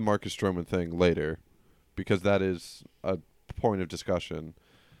go into the Marcus Stroman thing later because that is a point of discussion.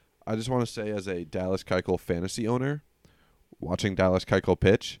 I just want to say, as a Dallas Keuchel fantasy owner, watching Dallas Keuchel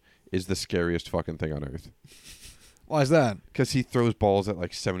pitch is the scariest fucking thing on earth. Why is that? Because he throws balls at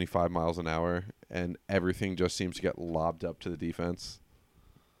like 75 miles an hour, and everything just seems to get lobbed up to the defense.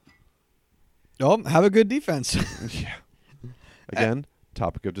 Oh, have a good defense. Yeah. Again,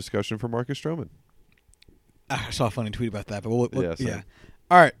 topic of discussion for Marcus Stroman. I saw a funny tweet about that, but Yeah.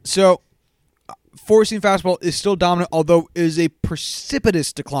 All right, so four-seam fastball is still dominant, although it is a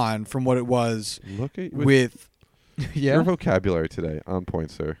precipitous decline from what it was Look at with your vocabulary today. On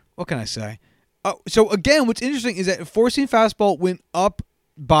point, sir. What can I say? So again, what's interesting is that four-seam fastball went up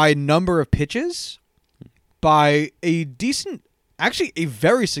by number of pitches by a decent, actually a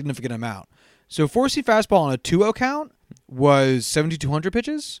very significant amount. So four-seam fastball on a 2-0 count was 7,200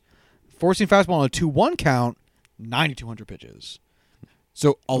 pitches. Four-seam fastball on a 2-1 count, 9,200 pitches.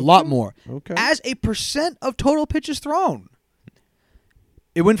 So a lot more. Okay. As a percent of total pitches thrown,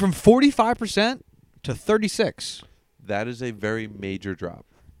 it went from 45% to 36%. That is a very major drop.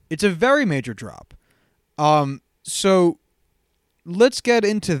 It's a very major drop. So let's get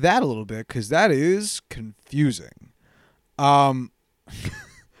into that a little bit because that is confusing.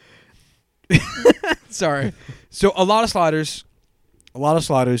 Sorry. So a lot of sliders,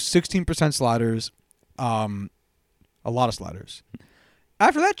 16% sliders, a lot of sliders.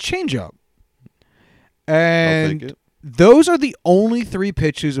 After that, changeup. I'll And take it. those are the only 3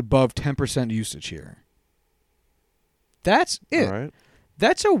 pitches above 10% usage here. That's it. All right.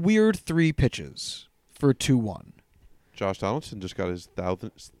 That's a weird 3 pitches for 2-1. Josh Donaldson just got his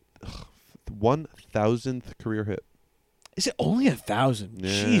 1,000th career hit. Is it only 1,000?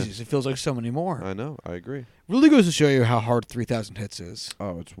 Yeah. Jesus, it feels like so many more. I know. I agree. Really goes to show you how hard 3,000 hits is.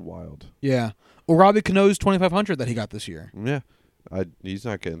 Oh, it's wild. Yeah. Or Robbie Cano's 2,500 that he got this year. Yeah. He's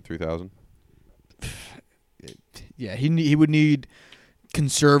not getting 3,000. Yeah, he would need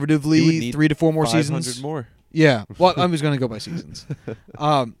conservatively He would need 3 to 4 more 500 seasons. more. Yeah. Well, I'm just going to go by seasons.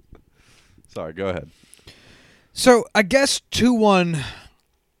 Sorry, go ahead. So I guess 2-1.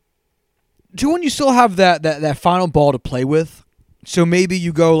 2-1, you still have that final ball to play with. So maybe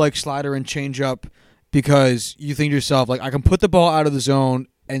you go like slider and change up because you think to yourself, like, I can put the ball out of the zone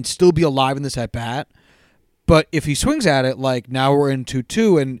and still be alive in this at bat. But if he swings at it, like now we're in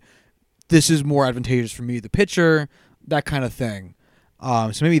 2-2 and this is more advantageous for me, the pitcher, that kind of thing.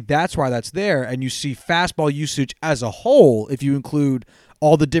 So maybe that's why that's there. And you see fastball usage as a whole, if you include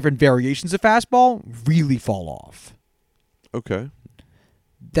all the different variations of fastball, really fall off. Okay.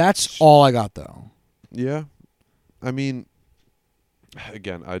 That's all I got, though. Yeah. I mean,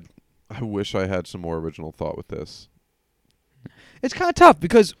 again, I wish I had some more original thought with this. It's kind of tough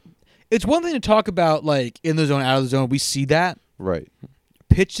because it's one thing to talk about, like, in the zone, out of the zone. We see that. Right.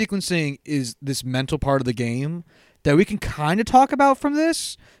 Pitch sequencing is this mental part of the game that we can kind of talk about from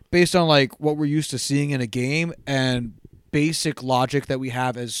this based on, like, what we're used to seeing in a game and basic logic that we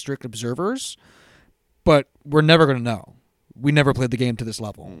have as strict observers. But we're never going to know. We never played the game to this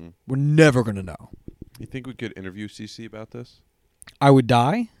level. Mm. We're never going to know. You think we could interview CC about this? I would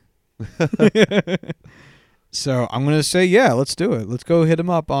die. So I'm going to say, yeah, let's do it. Let's go hit him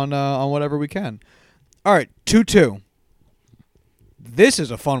up on whatever we can. All right, 2-2. This is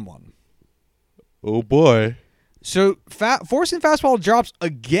a fun one. Oh, boy. So forcing fastball drops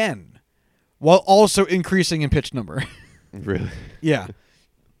again while also increasing in pitch number. Really? Yeah.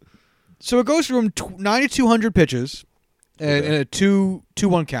 So it goes from 9,200 pitches in a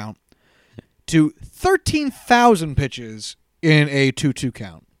 2-1 count to 13,000 pitches in a 2-2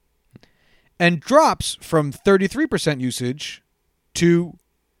 count. And drops from 33% usage to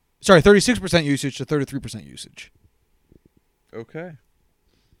 36% usage to 33% usage. Okay.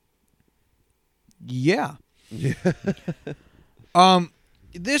 Yeah. Yeah.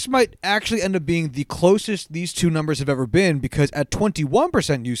 This might actually end up being the closest these two numbers have ever been because at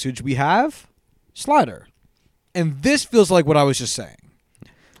 21% usage we have slider. And this feels like what I was just saying.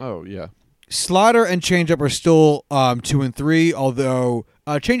 Oh, yeah. Slider and changeup are still 2 and 3, although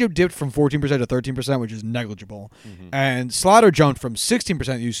changeup dipped from 14% to 13%, which is negligible. Mm-hmm. And slider jumped from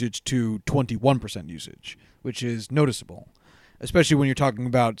 16% usage to 21% usage, which is noticeable, especially when you're talking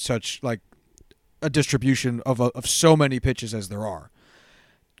about such like a distribution of so many pitches as there are.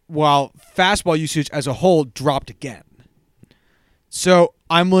 While fastball usage as a whole dropped again. So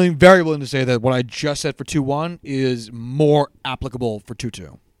I'm very willing to say that what I just said for 2-1 is more applicable for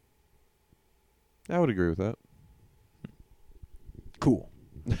 2-2. I would agree with that. Cool.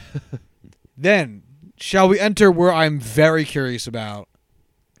 Then, shall we enter where I'm very curious about?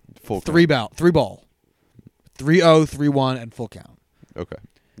 Full Three count. ball. 3-0, 3-1, and full count. Okay.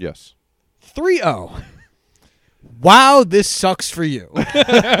 Yes. 3-0. Wow, this sucks for you. All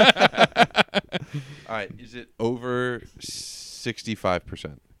right. Is it over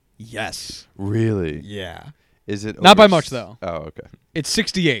 65%? Yes. Really? Yeah. Is it Not over by much, though. Oh, okay. It's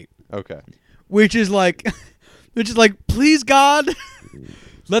 68. Okay. Which is like, please, God,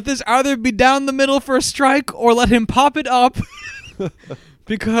 let this either be down the middle for a strike or let him pop it up.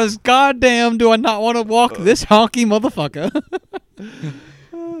 Because goddamn, do I not want to walk this honky motherfucker.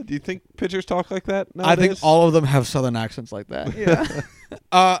 Do you think pitchers talk like that I nowadays? think all of them have southern accents like that.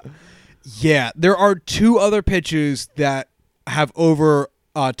 Yeah. Yeah, there are two other pitches that have over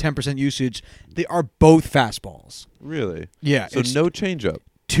 10% usage. They are both fastballs. Really? Yeah. So it's no changeup.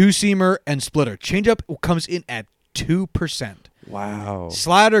 two-seamer and splitter. Changeup comes in at 2%. Wow.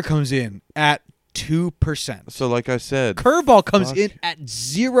 Slider comes in at 2%. So like I said, Curveball comes fuck. in at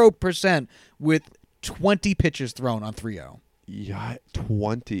 0% with 20 pitches thrown on 3-0. Yeah,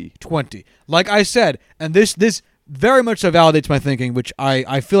 20. 20. Like I said, and this very much so validates my thinking, which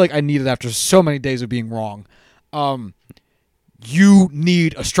I feel like I needed after so many days of being wrong. You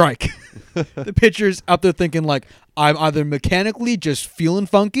need a strike. The pitcher's up there thinking like, I'm either mechanically just feeling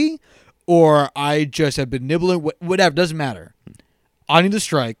funky or I just have been nibbling, whatever, doesn't matter. I need a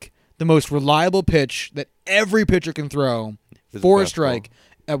strike. The most reliable pitch that every pitcher can throw for a strike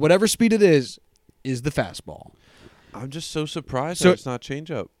at whatever speed it is the fastball. I'm just so surprised So- that it's not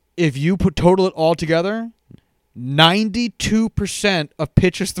changeup. If you total it all together, 92% of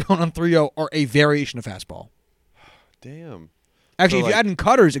pitches thrown on 3-0 are a variation of fastball. Damn. Actually, So, if you like- add in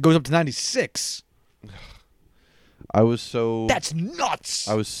cutters, it goes up to 96. I was so That's nuts.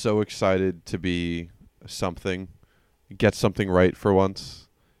 I was so excited to be something, get something right for once,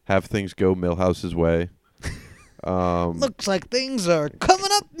 have things go Millhouse's way. Looks like things are coming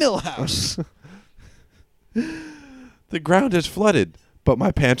up Millhouse. The ground is flooded, but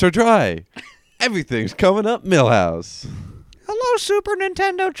my pants are dry. Everything's coming up Millhouse. Hello, Super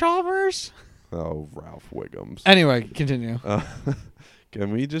Nintendo Chalmers. Oh, Ralph Wiggums. Anyway, continue.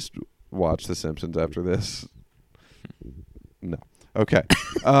 Can we just watch The Simpsons after this? No. Okay.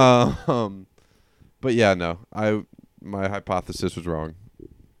 But yeah, no. My hypothesis was wrong.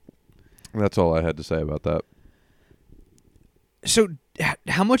 That's all I had to say about that. So,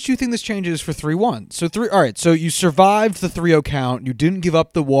 how much do you think this changes for 3-1? So, all right, so you survived the 3-0 count. You didn't give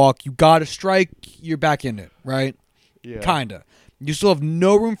up the walk. You got a strike. You're back in it, right? Yeah. Kinda. You still have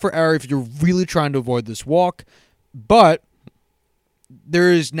no room for error if you're really trying to avoid this walk. But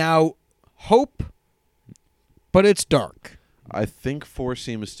there is now hope, but it's dark. I think four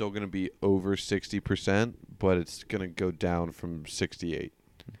seam is still going to be over 60%, but it's going to go down from 68.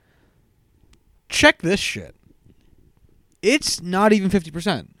 Check this shit. It's not even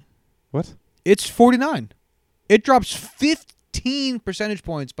 50%. What? It's 49. It drops 15 percentage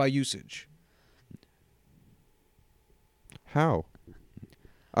points by usage. How?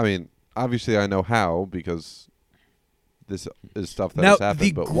 I mean, obviously I know how because this is stuff that Now, has happened,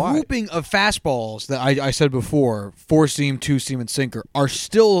 the but why? grouping of fastballs that I said before, 4-seam, 2-seam, and sinker, are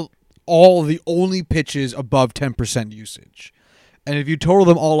still all the only pitches above 10% usage. And if you total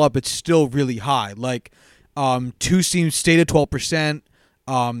them all up, it's still really high. Like, 2-seam stayed at 12%,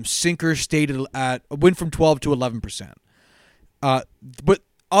 sinker stayed went from 12 to 11%. But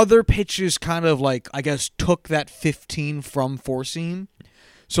other pitches kind of like, I guess, took that 15 from 4-seam.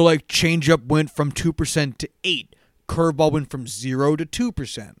 So like changeup went from 2% to 8%. Curveball went from 0 to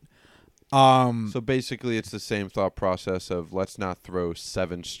 2%. So basically it's the same thought process of let's not throw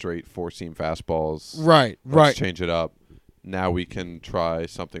 7 straight four-seam fastballs. Right. Let's change it up. Now we can try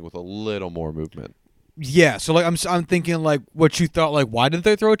something with a little more movement. Yeah, so like I'm thinking like what you thought, like why didn't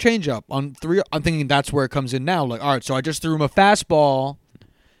they throw a changeup on 3? I'm thinking that's where it comes in now. Like, all right, so I just threw him a fastball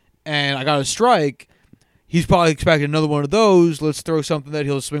and I got a strike. He's probably expecting another one of those. Let's throw something that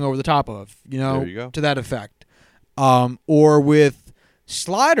he'll swing over the top of, There you go. to that effect. Or with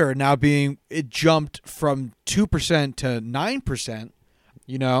slider now it jumped from 2% to 9%,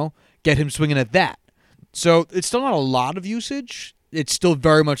 get him swinging at that. So it's still not a lot of usage. It's still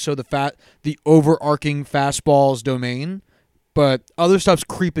very much so the overarching fastballs domain, but other stuff's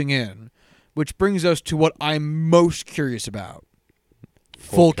creeping in, which brings us to what I'm most curious about.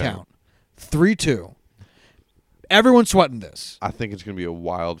 Full count. 3-2. Everyone's sweating this. I think it's going to be a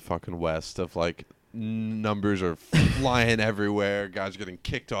wild fucking West of like numbers are flying everywhere. Guys are getting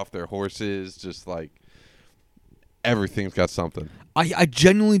kicked off their horses. Just like everything's got something. I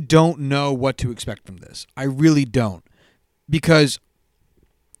genuinely don't know what to expect from this. I really don't. Because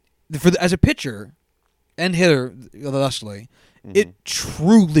as a pitcher and hitter, thusly, it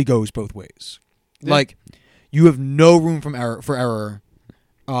truly goes both ways. Yeah. Like, you have no room for error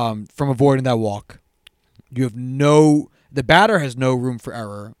from avoiding that walk. The batter has no room for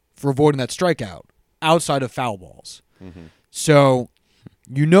error for avoiding that strikeout outside of foul balls. Mm-hmm. So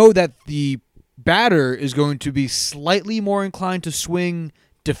you know that the batter is going to be slightly more inclined to swing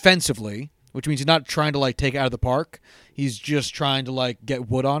defensively, which means he's not trying to like take it out of the park. He's just trying to like get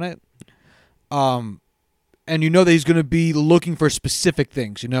wood on it. And you know that he's going to be looking for specific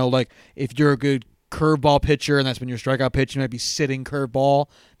things. You know, like if you're a good curveball pitcher and that's been your strikeout pitch, you might be sitting curveball.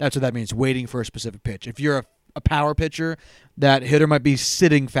 That's what that means, waiting for a specific pitch. If you're a power pitcher, that hitter might be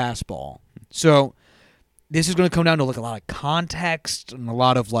sitting fastball. So this is going to come down to like a lot of context and a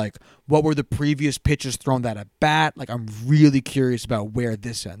lot of like what were the previous pitches thrown that at bat. Like I'm really curious about where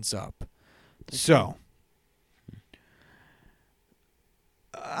this ends up. So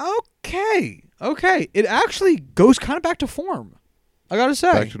okay. It actually goes kind of back to form, I gotta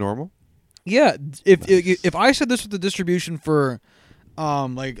say. Back to normal? Yeah, if I said this was the distribution for,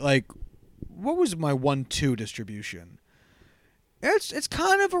 like what was my 1-2 distribution? It's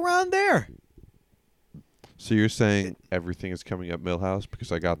kind of around there. So you're saying everything is coming up Millhouse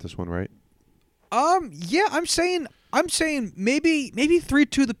because I got this one right? Yeah, I'm saying maybe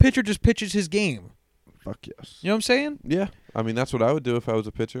 3-2 the pitcher just pitches his game. Fuck yes. You know what I'm saying? Yeah, I mean that's what I would do if I was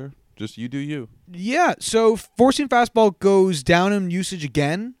a pitcher. Just you do you. Yeah. So forcing fastball goes down in usage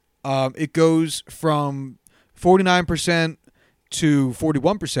again. It goes from 49% to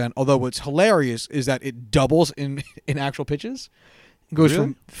 41%, although what's hilarious is that it doubles in actual pitches. It goes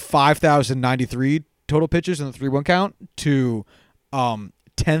Really? from 5,093 total pitches in the 3-1 count to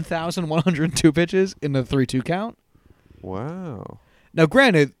 10,102 pitches in the 3-2 count. Wow. Now,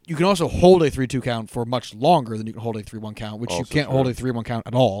 granted, you can also hold a 3-2 count for much longer than you can hold a 3-1 count, which you Also can't true. hold a 3-1 count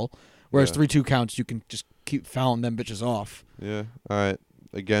at all, whereas Yeah. 3-2 counts, you can just keep fouling them bitches off. Yeah. All right.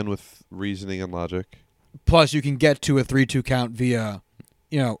 Again with reasoning and logic. Plus, you can get to a 3-2 count via,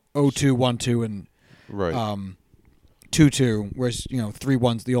 0-2, 1-2, and Right. 2-2, whereas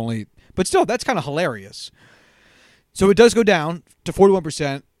 3-1's the only. But still, that's kind of hilarious. So it does go down to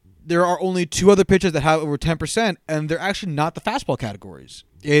 41%. There are only two other pitches that have over 10%, and they're actually not the fastball categories.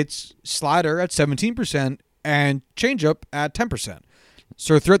 It's slider at 17% and changeup at 10%.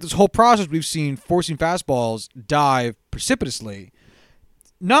 So throughout this whole process, we've seen forcing fastballs dive precipitously.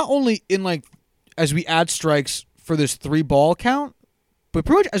 Not only in as we add strikes for this 3-ball count, but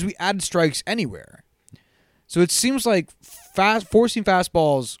pretty much as we add strikes anywhere. So it seems like forcing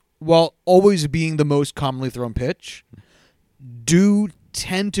fastballs, while always being the most commonly thrown pitch, do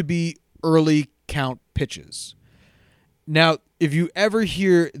tend to be early count pitches. Now, if you ever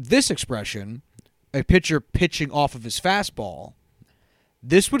hear this expression, a pitcher pitching off of his fastball,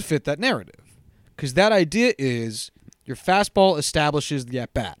 this would fit that narrative. Because that idea is your fastball establishes the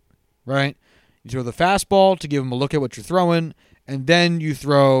at-bat, right? You throw the fastball to give him a look at what you're throwing, and then you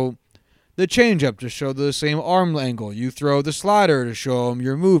throw the changeup to show the same arm angle. You throw the slider to show him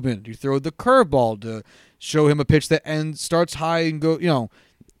your movement. You throw the curveball to show him a pitch that starts high and go,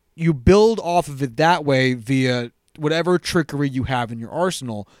 you build off of it that way via whatever trickery you have in your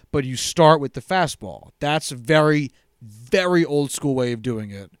arsenal, but you start with the fastball. That's a very, very old school way of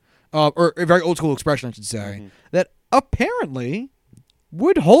doing it. Or a very old school expression, I should say, that apparently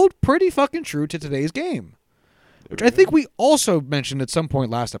would hold pretty fucking true to today's game. Which I think we also mentioned at some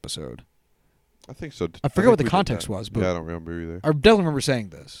point last episode. I think so. I forget what the think we did context that. was, but Yeah, I don't remember either. I definitely remember saying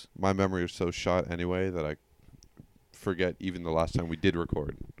this. My memory is so shot anyway that I forget even the last time we did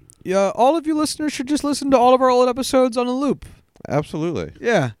record. Yeah, all of you listeners should just listen to all of our old episodes on a loop. Absolutely.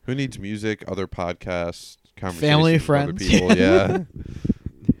 Yeah. Who needs music, other podcasts, conversations Family, with other friends. people?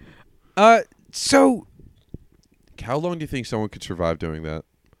 Yeah. So How long do you think someone could survive doing that?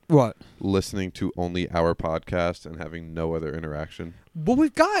 what? Listening to only our podcast and having no other interaction? Well,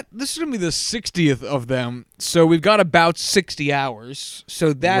 this is going to be the 60th of them, so we've got about 60 hours.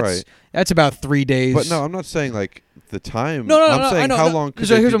 So that's about 3 days. But no, I'm not saying like the time. No, I'm saying I know, how long could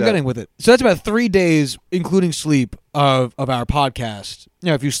so they here's do what I'm that? getting with it. So that's about 3 days, including sleep, of our podcast.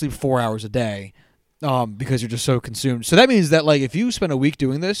 If you sleep 4 hours a day, because you're just so consumed. So that means that if you spent a week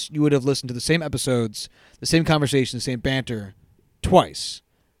doing this, you would have listened to the same episodes, the same conversation, the same banter, twice,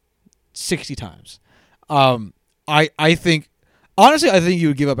 60 times. I think, honestly, I think you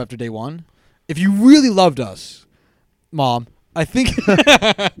would give up after day one. if you really loved us, Mom, I think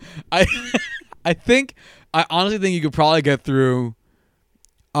I honestly think you could probably get through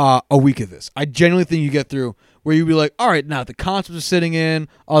a week of this. I genuinely think you get through where you'd be like, all right, now the concepts are sitting in.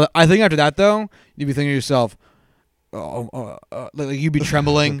 I think after that though, you'd be thinking to yourself, like you'd be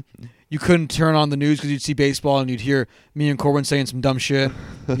trembling. You couldn't turn on the news because you'd see baseball and you'd hear me and Corbin saying some dumb shit.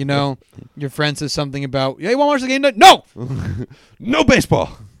 You know, your friend says something about, yeah, you want to watch the game? No, No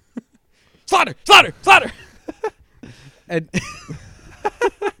baseball. Slaughter. And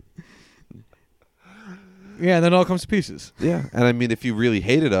yeah, and then it all comes to pieces. Yeah, and I mean, if you really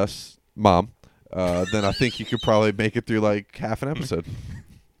hated us, Mom, then I think you could probably make it through like half an episode.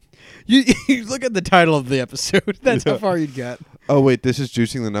 You look at the title of the episode. That's how far you'd get. Oh wait, this is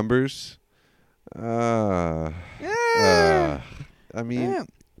juicing the numbers. Yeah. I mean, Yeah.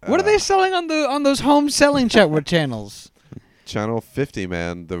 What are they selling on those home selling channels? Channel 50,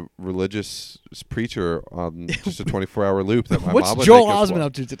 man, the religious preacher on just a 24-hour loop that my What's mom would Joel make us Osment watch.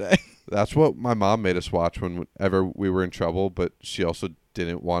 up to today? That's what my mom made us watch whenever we were in trouble, but she also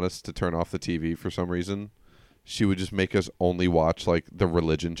didn't want us to turn off the TV for some reason. She would just make us only watch like the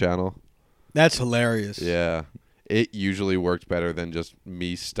religion channel. That's hilarious. Yeah. It usually worked better than just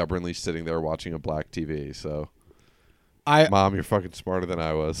me stubbornly sitting there watching a black TV. So, Mom, you're fucking smarter than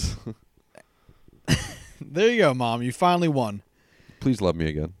I was. There you go, Mom. You finally won. Please love me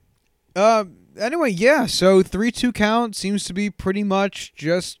again. Anyway, yeah. So 3-2 count seems to be pretty much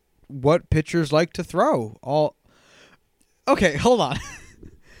just what pitchers like to throw. Okay, hold on.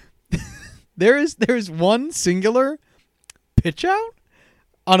 There is one singular pitch out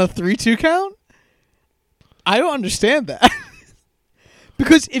on a 3-2 count. I don't understand that.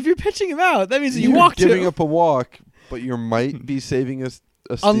 Because if you're pitching him out, that means that you walk giving two. up a walk, but you might be saving a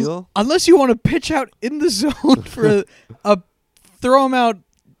steal. Unless you want to pitch out in the zone for a throw him out,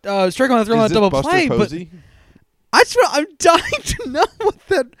 strike him out, throw him out, double Buster play. Posey? But I'm dying to know what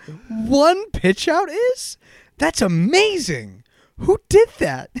that one pitch out is. That's amazing. Who did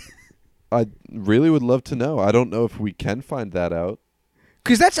that? I really would love to know. I don't know if we can find that out.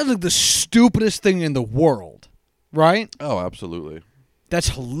 Because that sounds like the stupidest thing in the world, right? Oh, absolutely. That's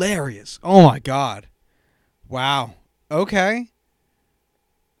hilarious. Oh, my God. Wow. Okay.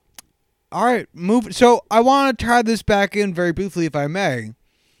 All right. So I want to tie this back in very briefly, if I may,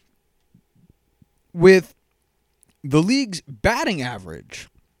 with the league's batting average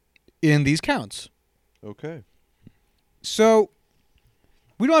in these counts. Okay. So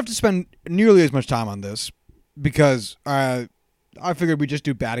we don't have to spend nearly as much time on this because I figured we'd just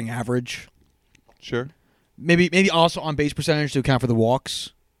do batting average. Sure. Maybe also on base percentage to account for the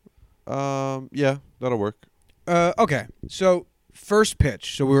walks. Yeah, that'll work. Okay. So first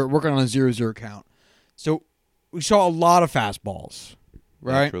pitch. So we were working on a 0-0 count. So we saw a lot of fastballs,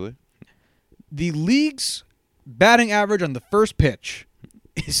 right? Naturally. The league's batting average on the first pitch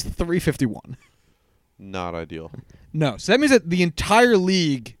is .351. Not ideal. No. So that means that the entire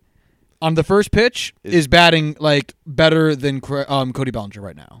league on the first pitch is batting like better than Cody Bellinger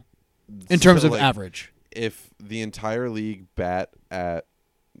right now in terms of average. If the entire league bat at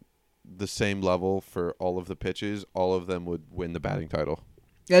the same level for all of the pitches, all of them would win the batting title.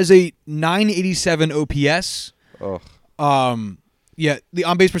 As a 987 OPS. Ugh. Yeah, the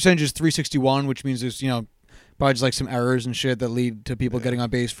on base percentage is .361, which means there's probably just like some errors and shit that lead to people getting on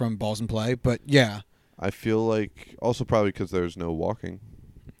base from balls in play. But yeah, I feel like also probably because there's no walking.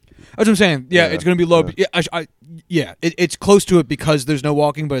 that's what I'm saying. Yeah, it's going to be low. Yeah. It's close to it because there's no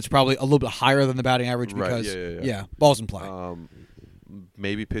walking, but it's probably a little bit higher than the batting average Right, because yeah. balls in play.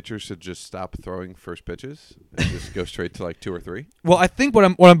 Maybe pitchers should just stop throwing first pitches and just go straight to like 2 or 3. Well, I think what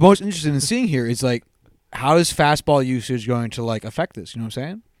I'm most interested in seeing here is like how is fastball usage going to like affect this? You know what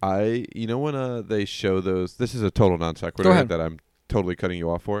I'm saying? When they show those, this is a total non Go sequitur ahead. that I'm totally cutting you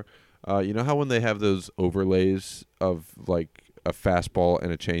off for. You know how when they have those overlays of like a fastball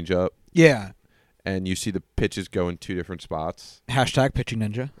and a changeup, Yeah. and you see the pitches go in 2 different spots? Hashtag pitching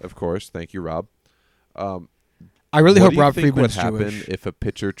ninja. Of course, thank you, Rob. I really what hope do you Rob think Friedman's would happen Jewish. if a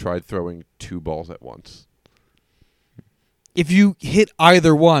pitcher tried throwing 2 balls at once? If you hit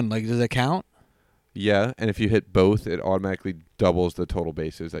either one, like does it count? Yeah, and if you hit both, it automatically doubles the total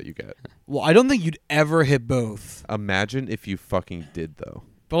bases that you get. Well, I don't think you'd ever hit both. Imagine if you fucking did, though.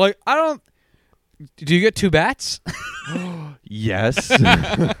 But like, I don't. Do you get 2 bats? Yes.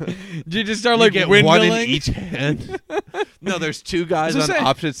 Do you just start like get windmilling? one in each hand. No, there's 2 guys That's on what I'm saying.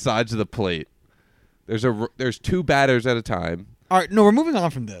 opposite sides of the plate. There's 2 batters at a time. All right, no, we're moving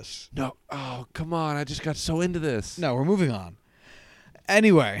on from this. No, oh come on! I just got so into this. No, we're moving on.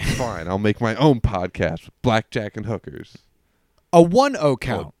 Anyway, Fine, I'll make my own podcast with blackjack and hookers. A 1-0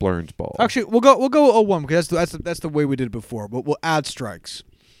 count. Oh, Burns ball. Actually, we'll go 0-1 because that's the way we did it before. But we'll add strikes.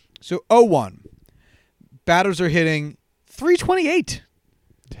 So 0-1. Batters are hitting 328.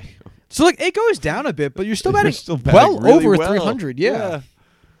 Damn. So like it goes down a bit, but you're still batting, batting well really over well. 300. Yeah.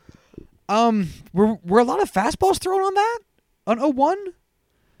 Were a lot of fastballs thrown on that on 0-1?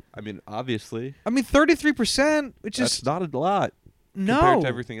 I mean, obviously, I mean 33%, which that's is not a lot no compared to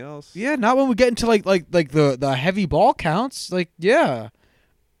everything else. Yeah, not when we get into like the heavy ball counts. Like yeah,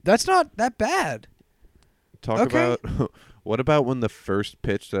 that's not that bad. Talk Okay. about what about when the first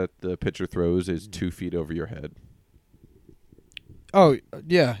pitch that the pitcher throws is 2 feet over your head? Oh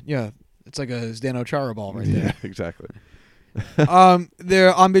yeah. It's like a Zdeno Chara ball right there. Yeah, exactly.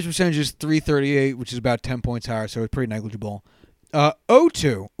 Their on base percentage is 338, which is about 10 points higher, so it's pretty negligible.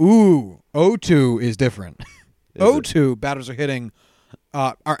 0-2. Ooh, 0-2 is different. 0-2 batters are hitting,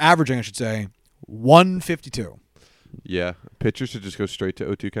 are averaging, I should say, 152. Yeah, pitchers should just go straight to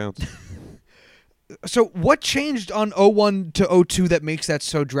 0-2 counts. So what changed on 0-1 to 0-2 that makes that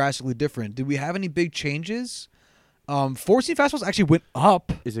so drastically different? Did we have any big changes? Four-seam fastballs actually went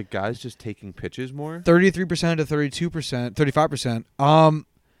up Is it guys just taking pitches more? 33% to 32%, 35%.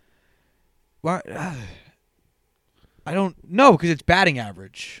 What? I don't know because it's batting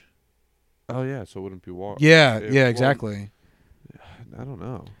average. Oh yeah, so it wouldn't be walk. Yeah, well, exactly. I don't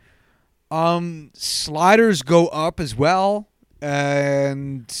know. Sliders go up as well,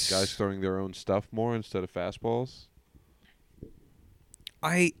 and Guys throwing their own stuff more instead of fastballs.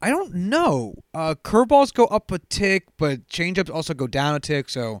 I don't know. Curveballs go up a tick, but changeups also go down a tick,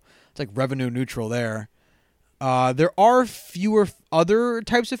 so it's like revenue neutral there. There are fewer other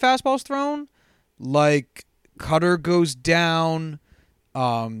types of fastballs thrown, like cutter goes down,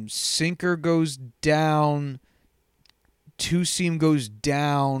 sinker goes down, two-seam goes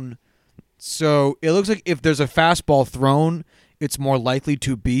down. So it looks like if there's a fastball thrown, it's more likely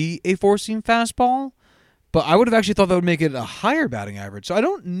to be a four-seam fastball. But I would have actually thought that would make it a higher batting average. So I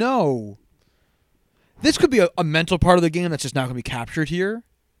don't know. This could be a mental part of the game that's just not going to be captured here.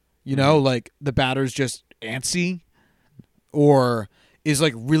 You know, like the batter's just antsy or is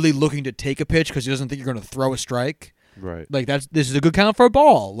like really looking to take a pitch because he doesn't think you're going to throw a strike. Right. Like this is a good count for a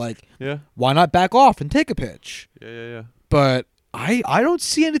ball. Like Yeah. why not back off and take a pitch? Yeah. But I don't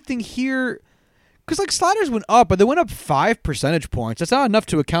see anything here because like sliders went up, but they went up 5 percentage points. That's not enough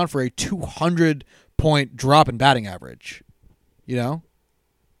to account for a 200-point drop in batting average. You know?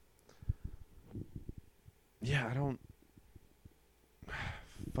 Yeah, I don't.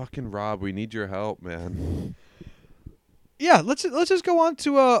 Fucking Rob, we need your help, man. Yeah, let's just go on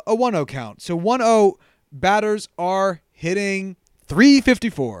to a 1-0 count. So 1-0 batters are hitting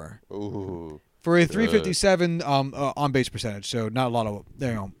 354 Ooh. for a 357 on base percentage. So not a lot of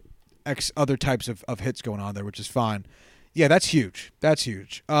other types of hits going on there, which is fine. Yeah, that's huge.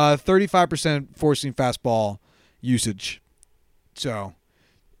 35% four-seam fastball usage. So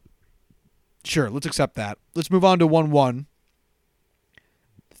sure, let's accept that. Let's move on to 1-1.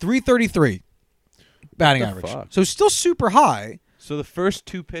 333 batting average. Fuck? So still super high. So the first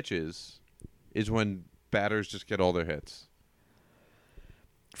 2 pitches is when batters just get all their hits.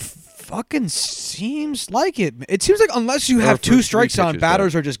 Fucking seems like it. It seems like unless you Or have for 2 3 strikes on, pitches,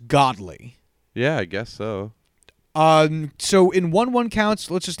 batters are just godly. Yeah, I guess so. So in 1-1 counts,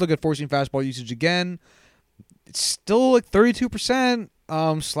 let's just look at four-seam fastball usage again. It's still like 32%.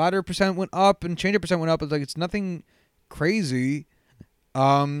 Slider percent went up and changeup percent went up. It's like it's nothing crazy.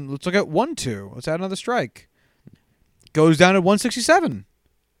 Let's look at 1-2. Let's add another strike. Goes down to 167.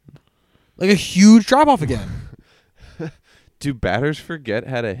 Like a huge drop off again. Do batters forget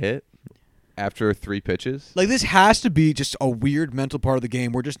how to hit after 3 pitches? Like this has to be just a weird mental part of the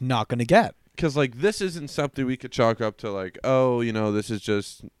game we're just not going to get. Because, like, this isn't something we could chalk up to, like, oh, this is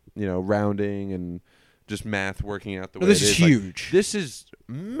just, rounding and just math working out the way This it is is. Like, huge. this is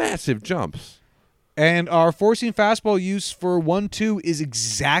massive jumps. And our four-seam fastball use for 1-2 is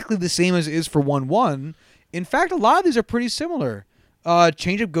exactly the same as it is for 1-1. In fact, a lot of these are pretty similar.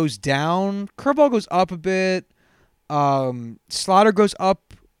 Changeup goes down. Curveball goes up a bit. Slider goes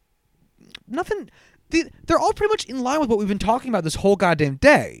up. Nothing. They're all pretty much in line with what we've been talking about this whole goddamn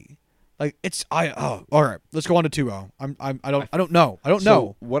day. Like all right. Let's go on to 2-0. I don't know.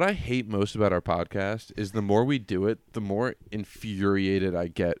 So what I hate most about our podcast is the more we do it, the more infuriated I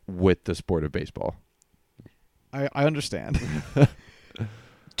get with the sport of baseball. I understand.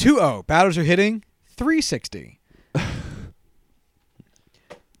 2-0. Batters are hitting 360.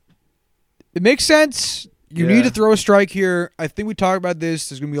 It makes sense. You need to throw a strike here. I think we talked about this.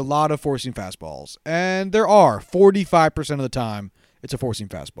 There's going to be a lot of four-seam fastballs. And there are. 45% of the time, it's a four-seam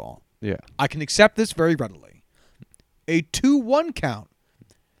fastball. Yeah. I can accept this very readily. a 2-1 count.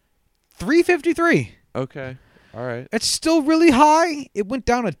 353. Okay. All right. It's still really high. It went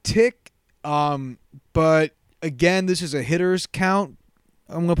down a tick. But again, this is a hitter's count.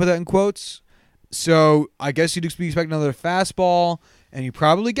 I'm going to put that in quotes. So I guess you'd be expecting another fastball, and you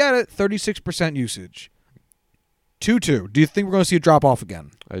probably get it. 36% usage. 2-2. Do you think we're going to see a drop off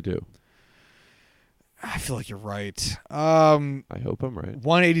again? I do. I feel like you're right. I hope I'm right.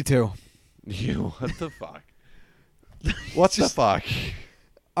 182. You, what the fuck? What the fuck?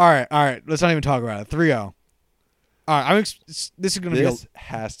 All right. Let's not even talk about it. 3-0. All right, this is going to be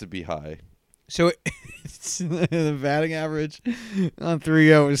has to be high. so the batting average on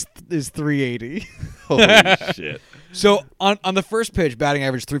 3-0 is 380. Holy shit. So on the first pitch, batting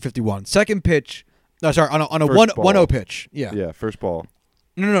average 351. Second pitch, on a First 1-0 ball. pitch. Yeah. Yeah, first ball.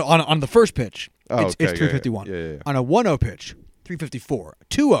 No, on the first pitch, Oh, it's okay, 351. Yeah. On a 1-0 pitch, 354.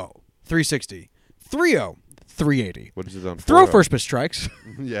 2-0, 360. 3-0, 380. What is it on? Throw 4-0? first pitch strikes.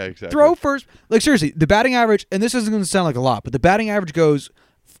 Yeah, exactly. Throw first. Like, seriously, the batting average, and this isn't going to sound like a lot, but the batting average goes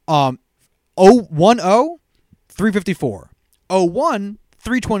 1-0, 354. 0-1,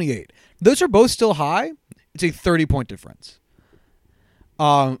 328. Those are both still high. It's a 30-point difference.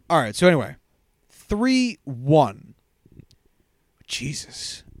 All right, so anyway, 3-1.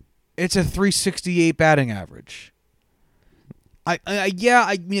 Jesus. It's a 368 batting average. I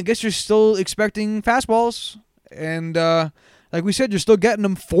mean, I guess you're still expecting fastballs. And like we said, you're still getting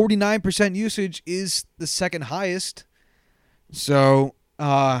them. 49% usage is the second highest. So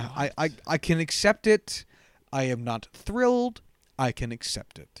I can accept it. I am not thrilled. I can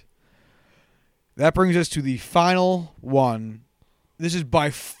accept it. That brings us to the final one. This is by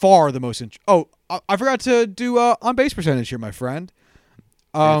far the most... I forgot to do on-base percentage here, my friend.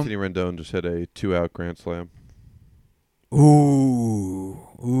 Anthony Rendon just hit a 2-out grand slam. Ooh.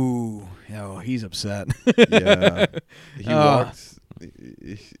 Oh, he's upset. Yeah. He walked...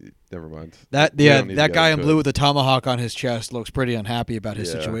 Never mind. That We don't need to that get guy in into blue it. with the tomahawk on his chest looks pretty unhappy about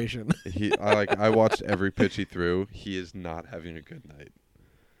his Yeah. situation. I watched every pitch he threw. He is not having a good night.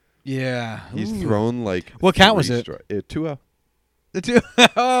 Yeah. He's Ooh. thrown like... What count was it? 2-0. The two.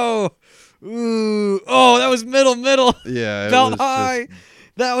 Oh, that was middle. Yeah, it Felt was high.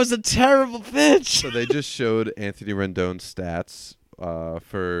 That was a terrible pitch. So they just showed Anthony Rendon's stats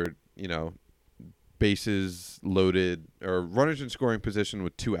for, bases loaded or runners in scoring position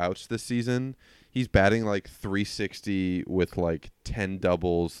with 2 outs this season. He's batting like 360 with like 10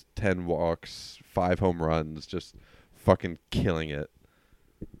 doubles, 10 walks, 5 home runs, just fucking killing it.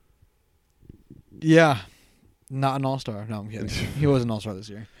 Yeah. Not an all-star. No, I'm kidding. He was an all-star this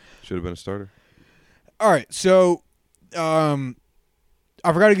year. Should have been a starter. All right, so I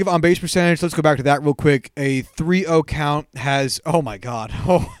forgot to give on-base percentage. Let's go back to that real quick. A 3-0 count has... Oh, my God.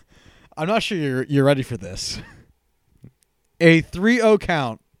 Oh, I'm not sure you're ready for this. A 3-0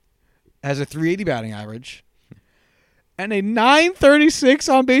 count has a 380 batting average and a 936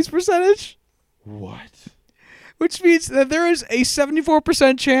 on-base percentage. What? Which means that there is a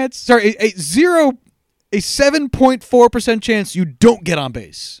 74% chance... Sorry, a 7.4% chance you don't get on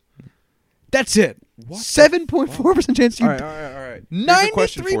base. That's it. What? 7.4% chance you... All right. Here's a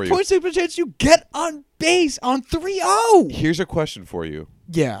question for you. 93.6% chance you get on base on 3-0. Here's a question for you.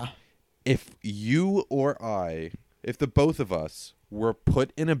 Yeah. If you or I, if the both of us were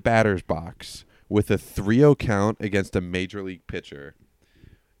put in a batter's box with a 3-0 count against a major league pitcher,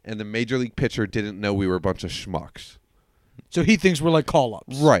 and the major league pitcher didn't know we were a bunch of schmucks. So he thinks we're like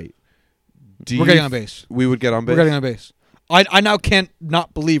call-ups. Right. We're getting on base. We would get on base? We're getting on base. I now can't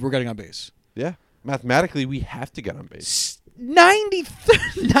not believe we're getting on base. Yeah. Mathematically, we have to get on base.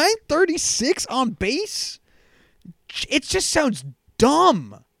 936 on base? It just sounds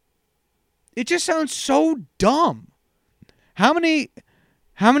dumb. It just sounds so dumb. How many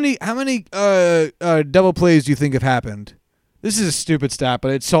double plays do you think have happened? This is a stupid stat,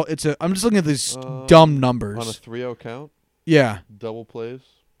 but I'm just looking at these dumb numbers. On a 3-0 count? Yeah. Double plays?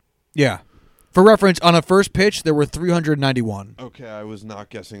 Yeah. For reference, on a first pitch, there were 391. Okay, I was not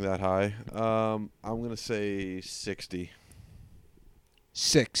guessing that high. I'm going to say 60.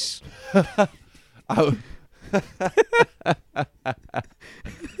 6.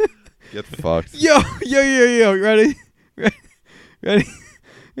 Get fucked. Yo. Ready? Ready?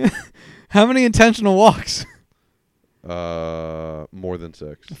 How many intentional walks? More than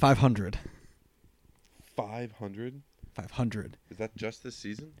 6. 500. 500? 500. Is that just this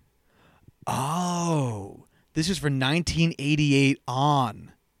season? Oh. This is for 1988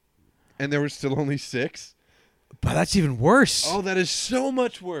 on. And there were still only 6? But that's even worse. Oh, that is so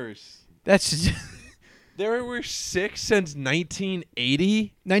much worse. That's There were 6 since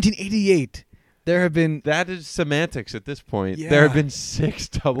 1980? 1988. There have been That is semantics at this point. Yeah. There have been 6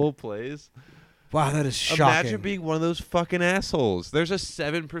 double plays. wow, that is shocking. Imagine being one of those fucking assholes. There's a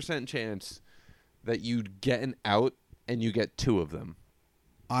 7% chance that you get an out and you get 2 of them.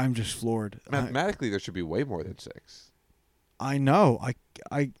 I'm just floored. Mathematically, there should be way more than 6. I know.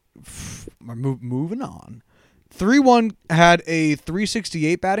 Moving on. 3-1 had a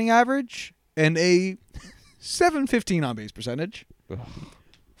 368 batting average and a 715 on base percentage. Ugh.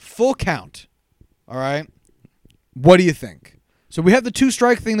 Full count. All right. What do you think? So we have the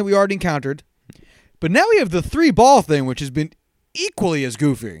 2-strike thing that we already encountered, but now we have the 3-ball thing, which has been equally as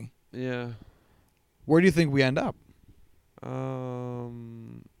goofy. Yeah. Where do you think we end up?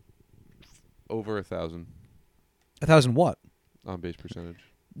 Over 1,000 1,000 what? on base percentage.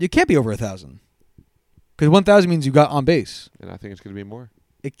 You can't be over 1,000 because 1,000 means you got on base. And I think it's going to be more.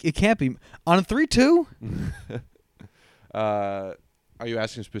 It can't be on a 3-2. Are you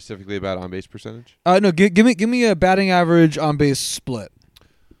asking specifically about on base percentage? No, give me a batting average on base split.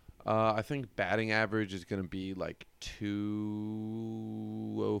 I think batting average is going to be like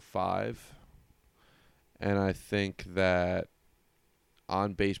 205. And I think that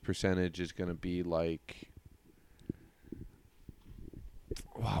on base percentage is going to be like,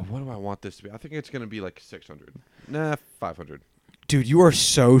 wow, what do I want this to be? I think it's going to be like 600. Nah, 500. Dude, you are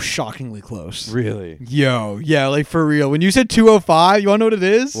so shockingly close. Really? Yo, yeah, like for real. When you said 205, you want to know what it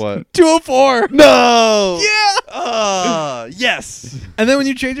is? What? 204. No! Yeah! Yes! And then when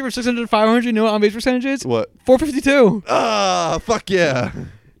you change it from 600 to 500, you know what on base percentage is? What? 452. Fuck yeah.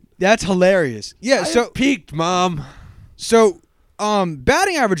 That's hilarious. Yeah, I peaked, Mom. So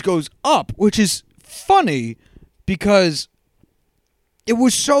batting average goes up, which is funny because it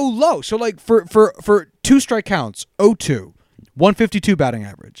was so low. So like for 2-strike counts, 0-2, 152 batting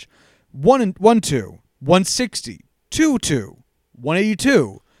average, 1-2, 160, 2-2,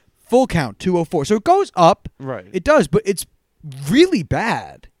 182, full count 204. So it goes up. Right. It does, but it's really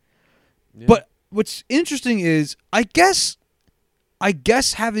bad. Yeah. But what's interesting is I guess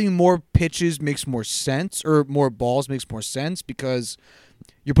having more pitches makes more sense, or more balls makes more sense, because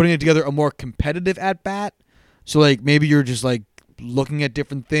you're putting it together a more competitive at bat. So like maybe you're just like looking at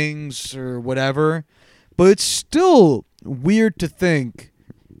different things or whatever. But it's still weird to think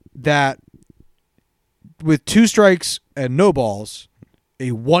that with 2 strikes and no balls,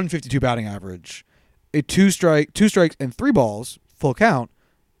 a 152 batting average, a 2 strikes and 3 balls, full count,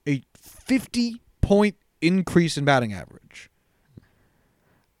 a 50-point increase in batting average.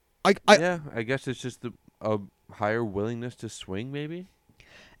 I guess it's just a higher willingness to swing, maybe.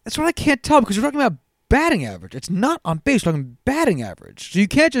 That's what I can't tell, because we're talking about batting average. It's not on base. We're talking batting average. So you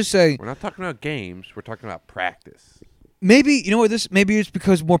can't just say We're not talking about games. We're talking about practice. maybe, you know what, maybe it's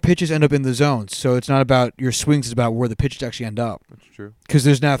because more pitches end up in the zones. So it's not about your swings, it's about where the pitches actually end up. That's true. Because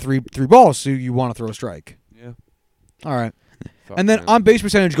there's now three balls, so you want to throw a strike. Yeah. All right. Fuck, And then man. on base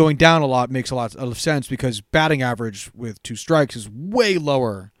percentage going down a lot makes a lot of sense, because batting average with 2 strikes is way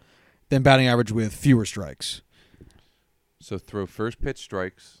lower than batting average with fewer strikes. So throw first pitch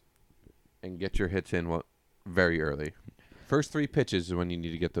strikes and get your hits in very early. First 3 pitches is when you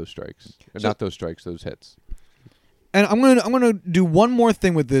need to get those strikes. So- Not those strikes, those hits. And I'm gonna do one more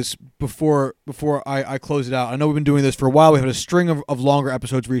thing with this before I close it out. I know we've been doing this for a while. We've had a string of longer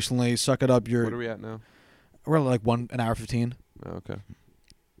episodes recently. Suck it up. What are we at now? We're at like an hour 15. Oh, okay.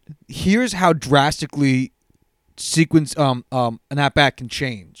 Here's how drastically sequence an at bat can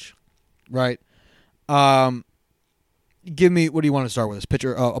change. Right. Give me, what do you want to start with? This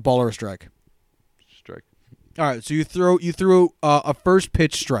pitcher, a ball or a strike? Strike. All right. So you threw a first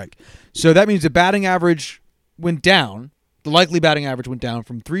pitch strike. So that means the batting average went down. The likely batting average went down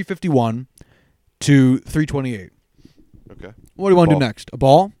from 351 to 328. Okay. What do you want to do Ball. next? A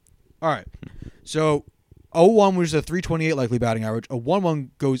ball? All right. So 0-1 was a 328 likely batting average. A 1-1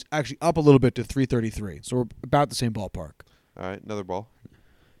 goes actually up a little bit to 333. So we're about the same ballpark. All right. Another ball.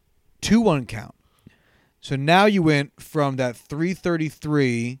 2-1 count. So now you went from that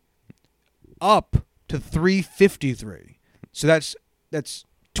 333 up to 353. So that's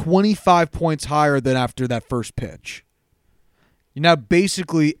 25 points higher than after that first pitch. You're now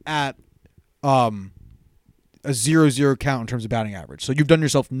basically at a 0-0 count in terms of batting average. So you've done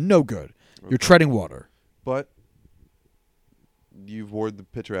yourself no good. You're treading water. But you've wore the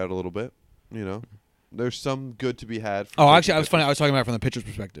pitcher out a little bit. You know, there's some good to be had. Oh, actually, I was talking about it from the pitcher's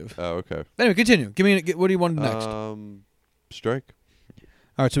perspective. Oh, okay. Anyway, continue. What do you want next? Strike.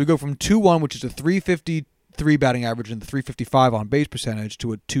 All right, so we go from 2-1, which is a 353 batting average and the 355 on base percentage,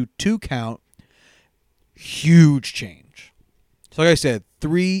 to a 2-2 count. Huge change. So like I said,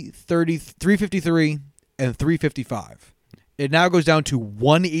 353 and 355. It now goes down to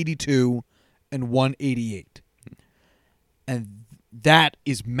 182 and 188. And that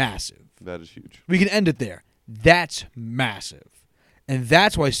is massive. That is huge. We can end it there. That's massive. And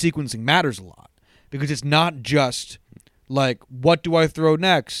that's why sequencing matters a lot. Because it's not just like, what do I throw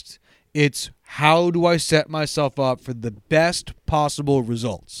next? It's how do I set myself up for the best possible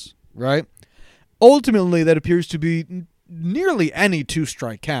results, right? Ultimately, that appears to be nearly any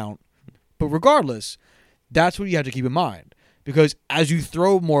two-strike count. But regardless, that's what you have to keep in mind. Because as you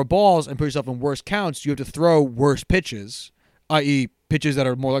throw more balls and put yourself in worse counts, you have to throw worse pitches, i.e. pitches that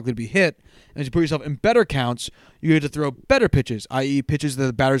are more likely to be hit. And as you put yourself in better counts, you have to throw better pitches, i.e. pitches that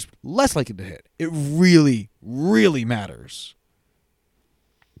the batter's less likely to hit. It really, really matters.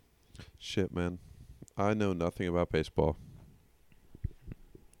 Shit, man. I know nothing about baseball.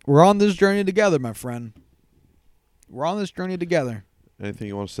 We're on this journey together, my friend. We're on this journey together. Anything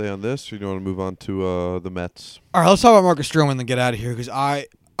you want to say on this, or do you want to move on to the Mets? All right, let's talk about Marcus Stroman and get out of here because I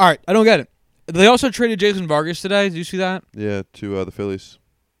don't get it. They also traded Jason Vargas today. Did you see that? Yeah, to the Phillies.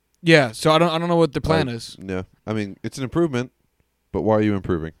 Yeah, so I don't know what the plan is. Yeah, I mean it's an improvement, but why are you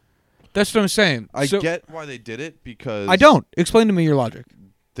improving? That's what I'm saying. I get why they did it because I don't. Explain to me your logic.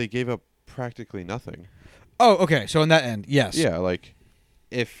 They gave up practically nothing. Oh, okay. So on that end, yes. Yeah, like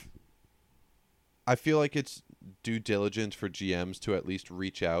if I feel like it's due diligence for GMs to at least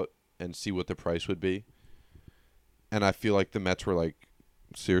reach out and see what the price would be. And I feel like the Mets were like,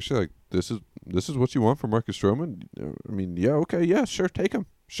 seriously, like this is what you want from Marcus Stroman? I mean, yeah, okay, yeah, sure, take him.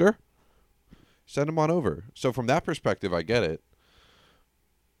 Sure. Send him on over. So from that perspective, I get it.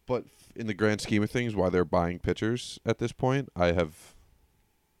 But in the grand scheme of things, why they're buying pitchers at this point, I have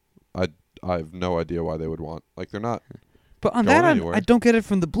no idea why they would want. Like they're not. But on that end, I don't get it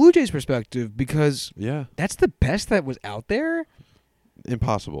from the Blue Jays' perspective because that's the best that was out there.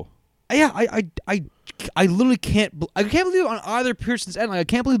 Impossible. Yeah, I literally can't. I can't believe on either person's end. Like I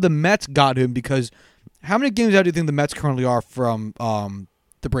can't believe the Mets got him because how many games out do you think the Mets currently are from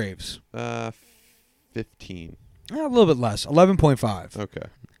the Braves? 15. A little bit less. 11.5. Okay.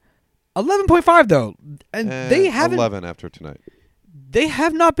 11.5 though, and they haven't. 11 after tonight. They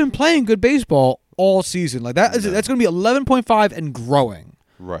have not been playing good baseball all season. Like that is that's going to be 11.5 and growing.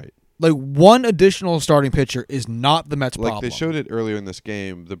 Right. Like one additional starting pitcher is not the Mets' problem. Like they showed it earlier in this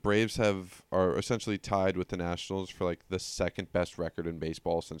game. The Braves are essentially tied with the Nationals for like the second best record in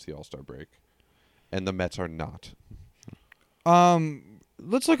baseball since the All-Star break, and the Mets are not.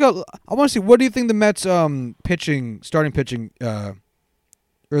 Let's look at. I want to see. What do you think the Mets starting pitching,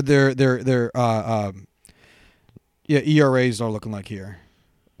 or their ERAs are looking like here?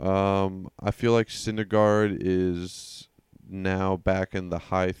 I feel like Syndergaard is now back in the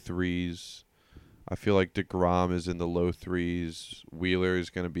high threes. I feel like DeGrom is in the low threes. Wheeler is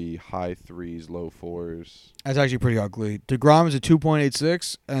going to be high threes, low fours. That's actually pretty ugly. DeGrom is a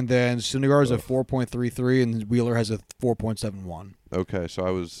 2.86, and then Syndergaard is a 4.33, and Wheeler has a 4.71. Okay, so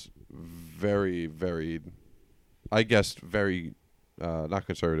I was very, very, I guessed very, not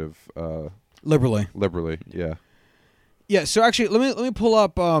conservative. Liberally, yeah. Yeah, so actually, let me pull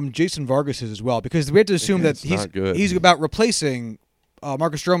up Jason Vargas's as well because we have to assume that he's about replacing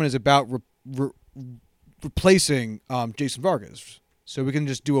Marcus Stroman is about replacing Jason Vargas. So we can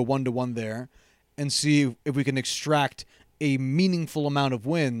just do a 1-to-1 there and see if we can extract a meaningful amount of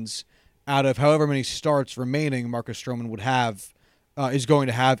wins out of however many starts remaining Marcus Stroman would have is going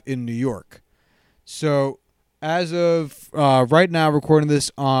to have in New York. So as of right now, recording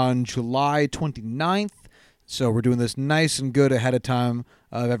this on July 29th. So we're doing this nice and good ahead of time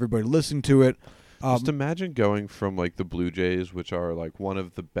of everybody listening to it. Just imagine going from like the Blue Jays, which are like one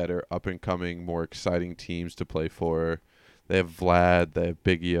of the better up-and-coming, more exciting teams to play for. They have Vlad, they have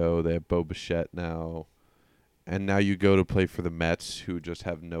Big E.O., they have Bo Bichette now. And now you go to play for the Mets, who just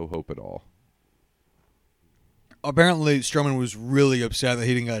have no hope at all. Apparently, Stroman was really upset that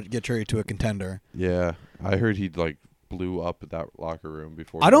he didn't get traded to a contender. Yeah, I heard he like blew up that locker room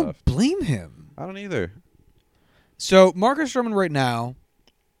before I don't blame him. I don't either. So Marcus Stroman right now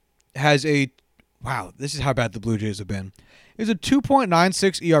has a this is how bad the Blue Jays have been. He has a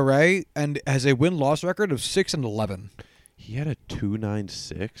 2.96 ERA and has a win-loss record of 6-11. He had a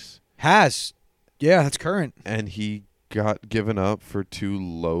 2.96. Yeah, that's current. And he got given up for two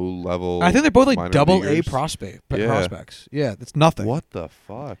low-level. I think they're both like double-A prospects. Yeah, that's nothing. What the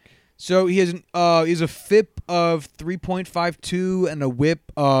fuck? So he has a FIP of 3.52 and a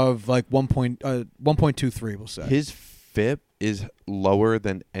WHIP of like 1.23. We'll say his FIP is lower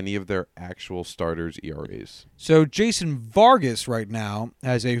than any of their actual starters' ERAs. So Jason Vargas right now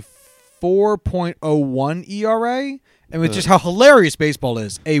has a 4.01 ERA, and it's just how hilarious baseball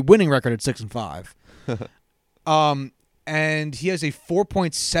is. A winning record at 6-5. And he has a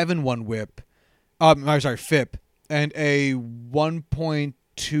 4.71 WHIP FIP, and a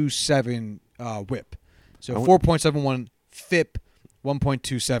 1.27 WHIP. So 4.71 FIP,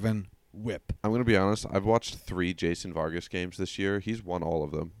 1.27 WHIP. I'm going to be honest. I've watched 3 Jason Vargas games this year. He's won all of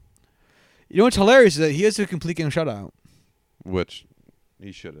them, You know what's hilarious is that he has a complete game shutout. which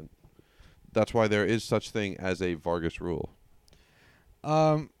he shouldn't. That's why there is such thing as a Vargas rule.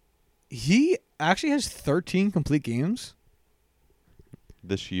 He actually has 13 complete games.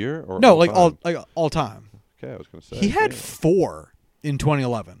 This year or No, all time? all time. Okay, I was going to say. He had damn. 4 in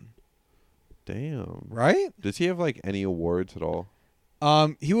 2011. Damn. Right? Does he have like any awards at all?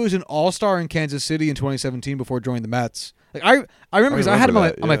 He was an all-star in Kansas City in 2017 before joining the Mets. Like I remember because I had him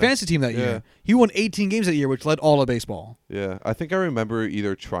remember that, on my yeah. fantasy team that Yeah. year. He won 18 games that year, which led all of baseball. Yeah, I think I remember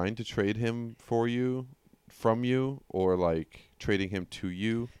either trying to trade him from you, or like trading him to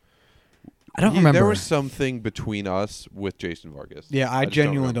you. I don't remember. There was something between us with Jason Vargas. Yeah, I just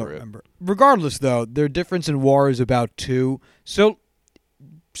genuinely don't it. remember. Regardless, though, their difference in WAR is about 2. So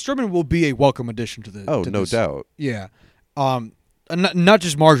Stroman will be a welcome addition to the. Oh, to no this. doubt. Yeah, and not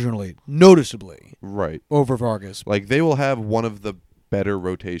just marginally, noticeably Right. over Vargas. Like they will have one of the better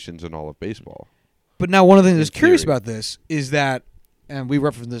rotations in all of baseball. But now one of the things that's In curious theory. about this is that, and we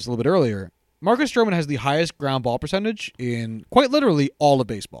referenced this a little bit earlier, Marcus Stroman has the highest ground ball percentage in quite literally all of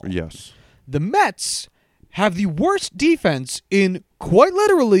baseball. Yes. The Mets have the worst defense in quite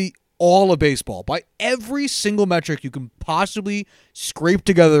literally all of baseball. By every single metric you can possibly scrape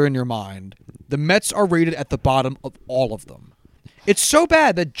together in your mind, the Mets are rated at the bottom of all of them. It's so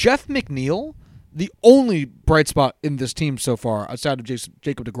bad that Jeff McNeil, the only bright spot in this team so far, outside of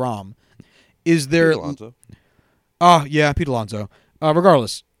Jacob deGrom, is their... Pete Alonso. Pete Alonso.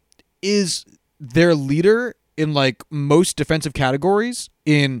 Regardless, is their leader in like most defensive categories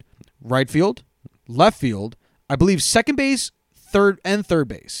in right field, left field, I believe second base, third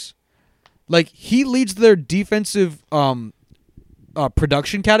base. Like he leads their defensive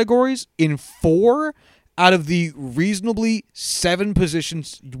production categories in 4 out of the reasonably 7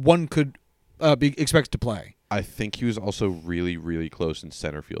 positions one could be expected to play. I think he was also really, really close in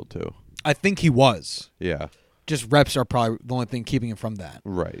center field too. I think he was. Yeah. Just reps are probably the only thing keeping him from that.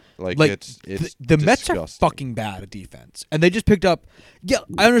 Right. Like it's the Mets are disgusting. fucking bad at defense, and they just picked up. Yeah,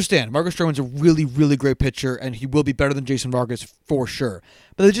 I understand. Marcus Stroman's a really, really great pitcher, and he will be better than Jason Vargas for sure.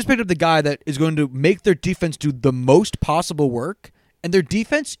 But they just picked up the guy that is going to make their defense do the most possible work, and their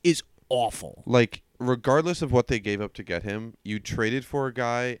defense is awful. Like, regardless of what they gave up to get him, you traded for a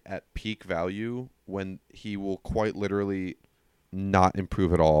guy at peak value when he will quite literally not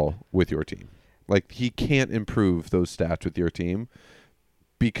improve at all with your team. Like, he can't improve those stats with your team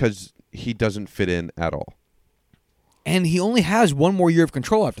because he doesn't fit in at all. And he only has 1 more year of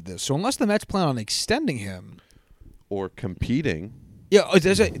control after this. So unless the Mets plan on extending him, Or competing. yeah,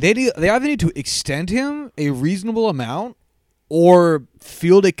 they either need to extend him a reasonable amount or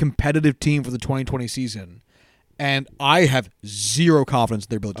field a competitive team for the 2020 season. And I have zero confidence in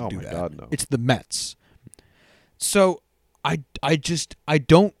their ability to do my that. God, no. It's the Mets. So I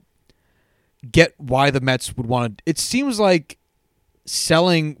don't get why the Mets would want to. It seems like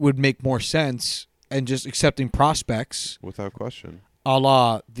selling would make more sense and just accepting prospects, Without question. a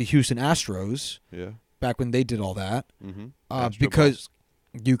la the Houston Astros Yeah. back when they did all that. Mm-hmm. Because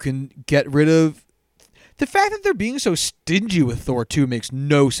you can get rid of the fact that they're being so stingy with Thor 2 makes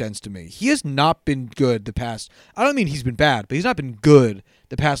no sense to me. He has not been good the past. I don't mean he's been bad, but he's not been good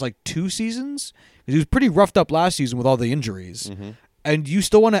the past like 2 seasons. He was pretty roughed up last season with all the injuries, and you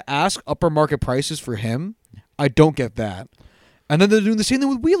still want to ask upper market prices for him. I don't get that. And then they're doing the same thing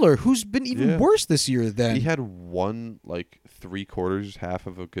with Wheeler, who's been even worse this year than He had one, like, 3/4, half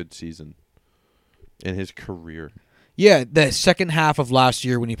of a good season in his career. Yeah, the second half of last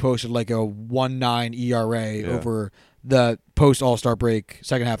year when he posted like a 1.9 ERA over the post All-Star break,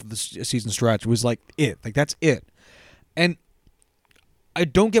 second half of the season stretch was like it. Like that's it. And I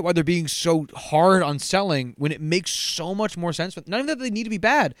don't get why they're being so hard on selling when it makes so much more sense. Not even that they need to be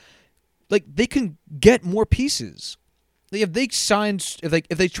bad. Like they can get more pieces. Like if they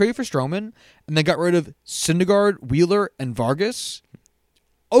trade for Stroman and they got rid of Syndergaard, Wheeler, and Vargas,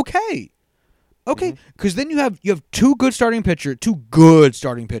 okay. Okay, because then you have two good starting pitchers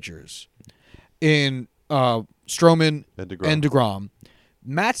in Stroman and DeGrom.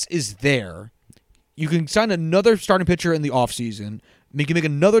 Matz is there. You can sign another starting pitcher in the offseason. You can make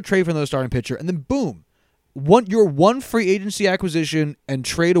another trade for another starting pitcher, and then boom, you're one free agency acquisition and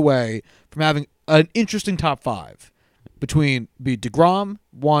trade away from having an interesting top 5 between DeGrom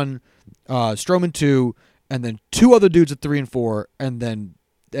 1, Stroman 2, and then 2 other dudes at 3 and 4, and then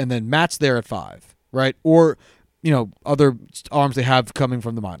Matt's there at 5, right? Or, other arms they have coming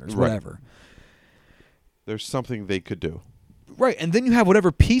from the minors, whatever. there's something they could do. Right, and then you have whatever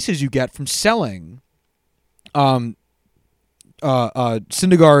pieces you get from selling Syndergaard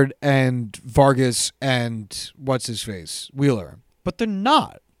and Vargas and what's his face, Wheeler. But they're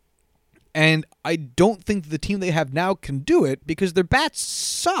not. And I don't think the team they have now can do it because their bats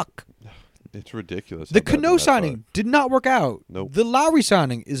suck. It's ridiculous. The Cano signing did not work out. Nope. The Lowry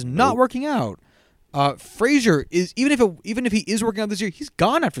signing is not working out. Frazier is even if he is working out this year, he's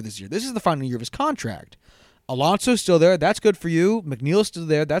gone after this year. This is the final year of his contract. Alonso's still there. That's good for you. McNeil's still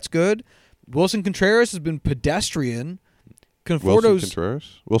there. That's good. Wilson Contreras has been pedestrian.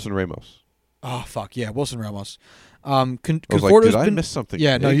 Wilson Ramos. Oh fuck yeah, Wilson Ramos. I was like, did I miss something?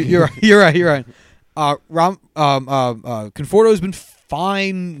 Yeah, no, you're right. You're right. Conforto's been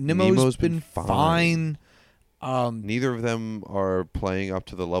fine. Nimmo's been fine. Neither of them are playing up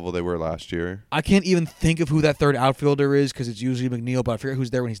to the level they were last year. I can't even think of who that third outfielder is because it's usually McNeil, but I forget who's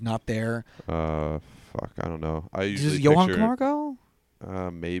there when he's not there. Fuck, I don't know. I Is usually it Johan picture, Camargo?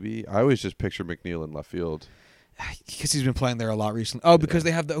 Maybe. I always just picture McNeil in left field. Because he's been playing there a lot recently. Oh, because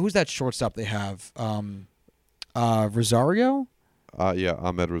they have who's that shortstop they have? Rosario? Yeah,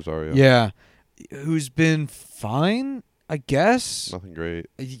 Ahmed Rosario. Yeah. Who's been fine, I guess. Nothing great.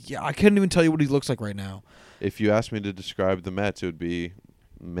 Yeah, I couldn't even tell you what he looks like right now. If you asked me to describe the Mets, it would be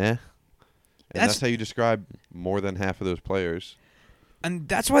meh. And that's how you describe more than half of those players. And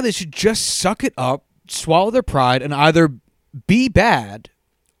that's why they should just suck it up, swallow their pride, and either be bad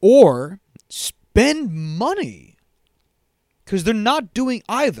or spend money. Because they're not doing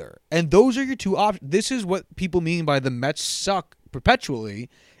either. And those are your two options. This is what people mean by the Mets suck perpetually,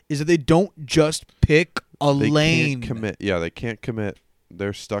 is that they don't just pick a lane. They can't commit. Yeah, they can't commit.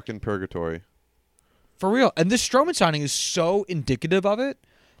 They're stuck in purgatory. For real. And this Stroman signing is so indicative of it.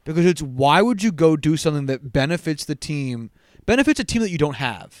 Because it's why would you go do something that benefits the team, benefits a team that you don't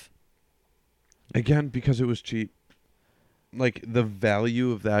have? Again, because it was cheap. Like, the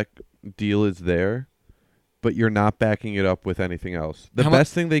value of that deal is there, but you're not backing it up with anything else. The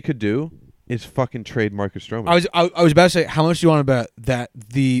best thing they could do is fucking trade Marcus Stroman. I was about to say, how much do you want to bet that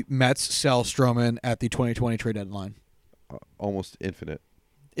the Mets sell Stroman at the 2020 trade deadline? Almost infinite.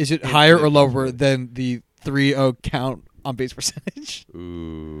 Is it higher or lower than the 3-0 count on base percentage?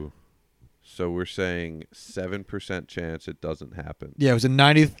 Ooh. So we're saying 7% chance it doesn't happen. Yeah, it was a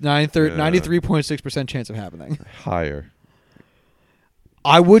 93.6% chance of happening. Higher.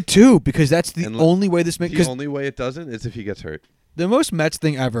 I would too, because that's the only way this makes. The only way it doesn't is if he gets hurt. The most Mets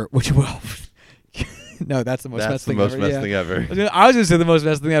thing ever, which no, that's the most Mets thing ever. That's the most Mets thing ever. I was going to say the most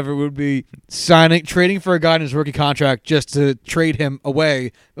Mets thing ever would be trading for a guy in his rookie contract just to trade him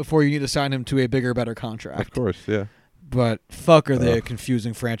away before you need to sign him to a bigger, better contract. Of course, yeah. But fuck, are they a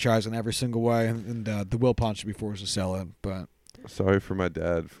confusing franchise in every single way, and the Wilpons should be forced to sell it. But sorry for my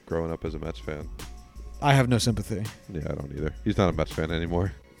dad growing up as a Mets fan. I have no sympathy. Yeah, I don't either. He's not a Mets fan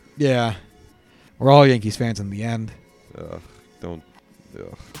anymore. Yeah. We're all Yankees fans in the end. Ugh.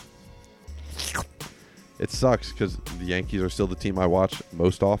 It sucks because the Yankees are still the team I watch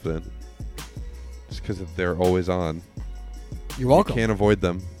most often. Just because they're always on. You're welcome. You can't avoid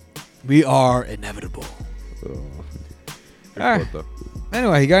them. We are inevitable. Good all right. quote, though.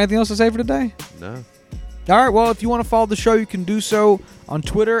 Anyway, you got anything else to say for today? No. All right, well, if you want to follow the show, you can do so on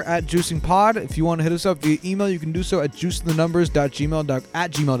Twitter at JuicingPod. If you want to hit us up via email, you can do so at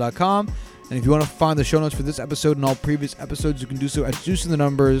juicingthenumbers@gmail.com. And if you want to find the show notes for this episode and all previous episodes, you can do so at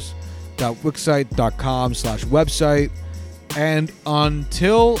juicingthenumbers.wixsite.com/website. And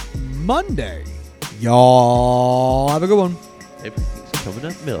until Monday, y'all have a good one. Everything's coming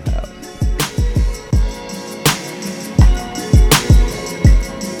up Millhouse.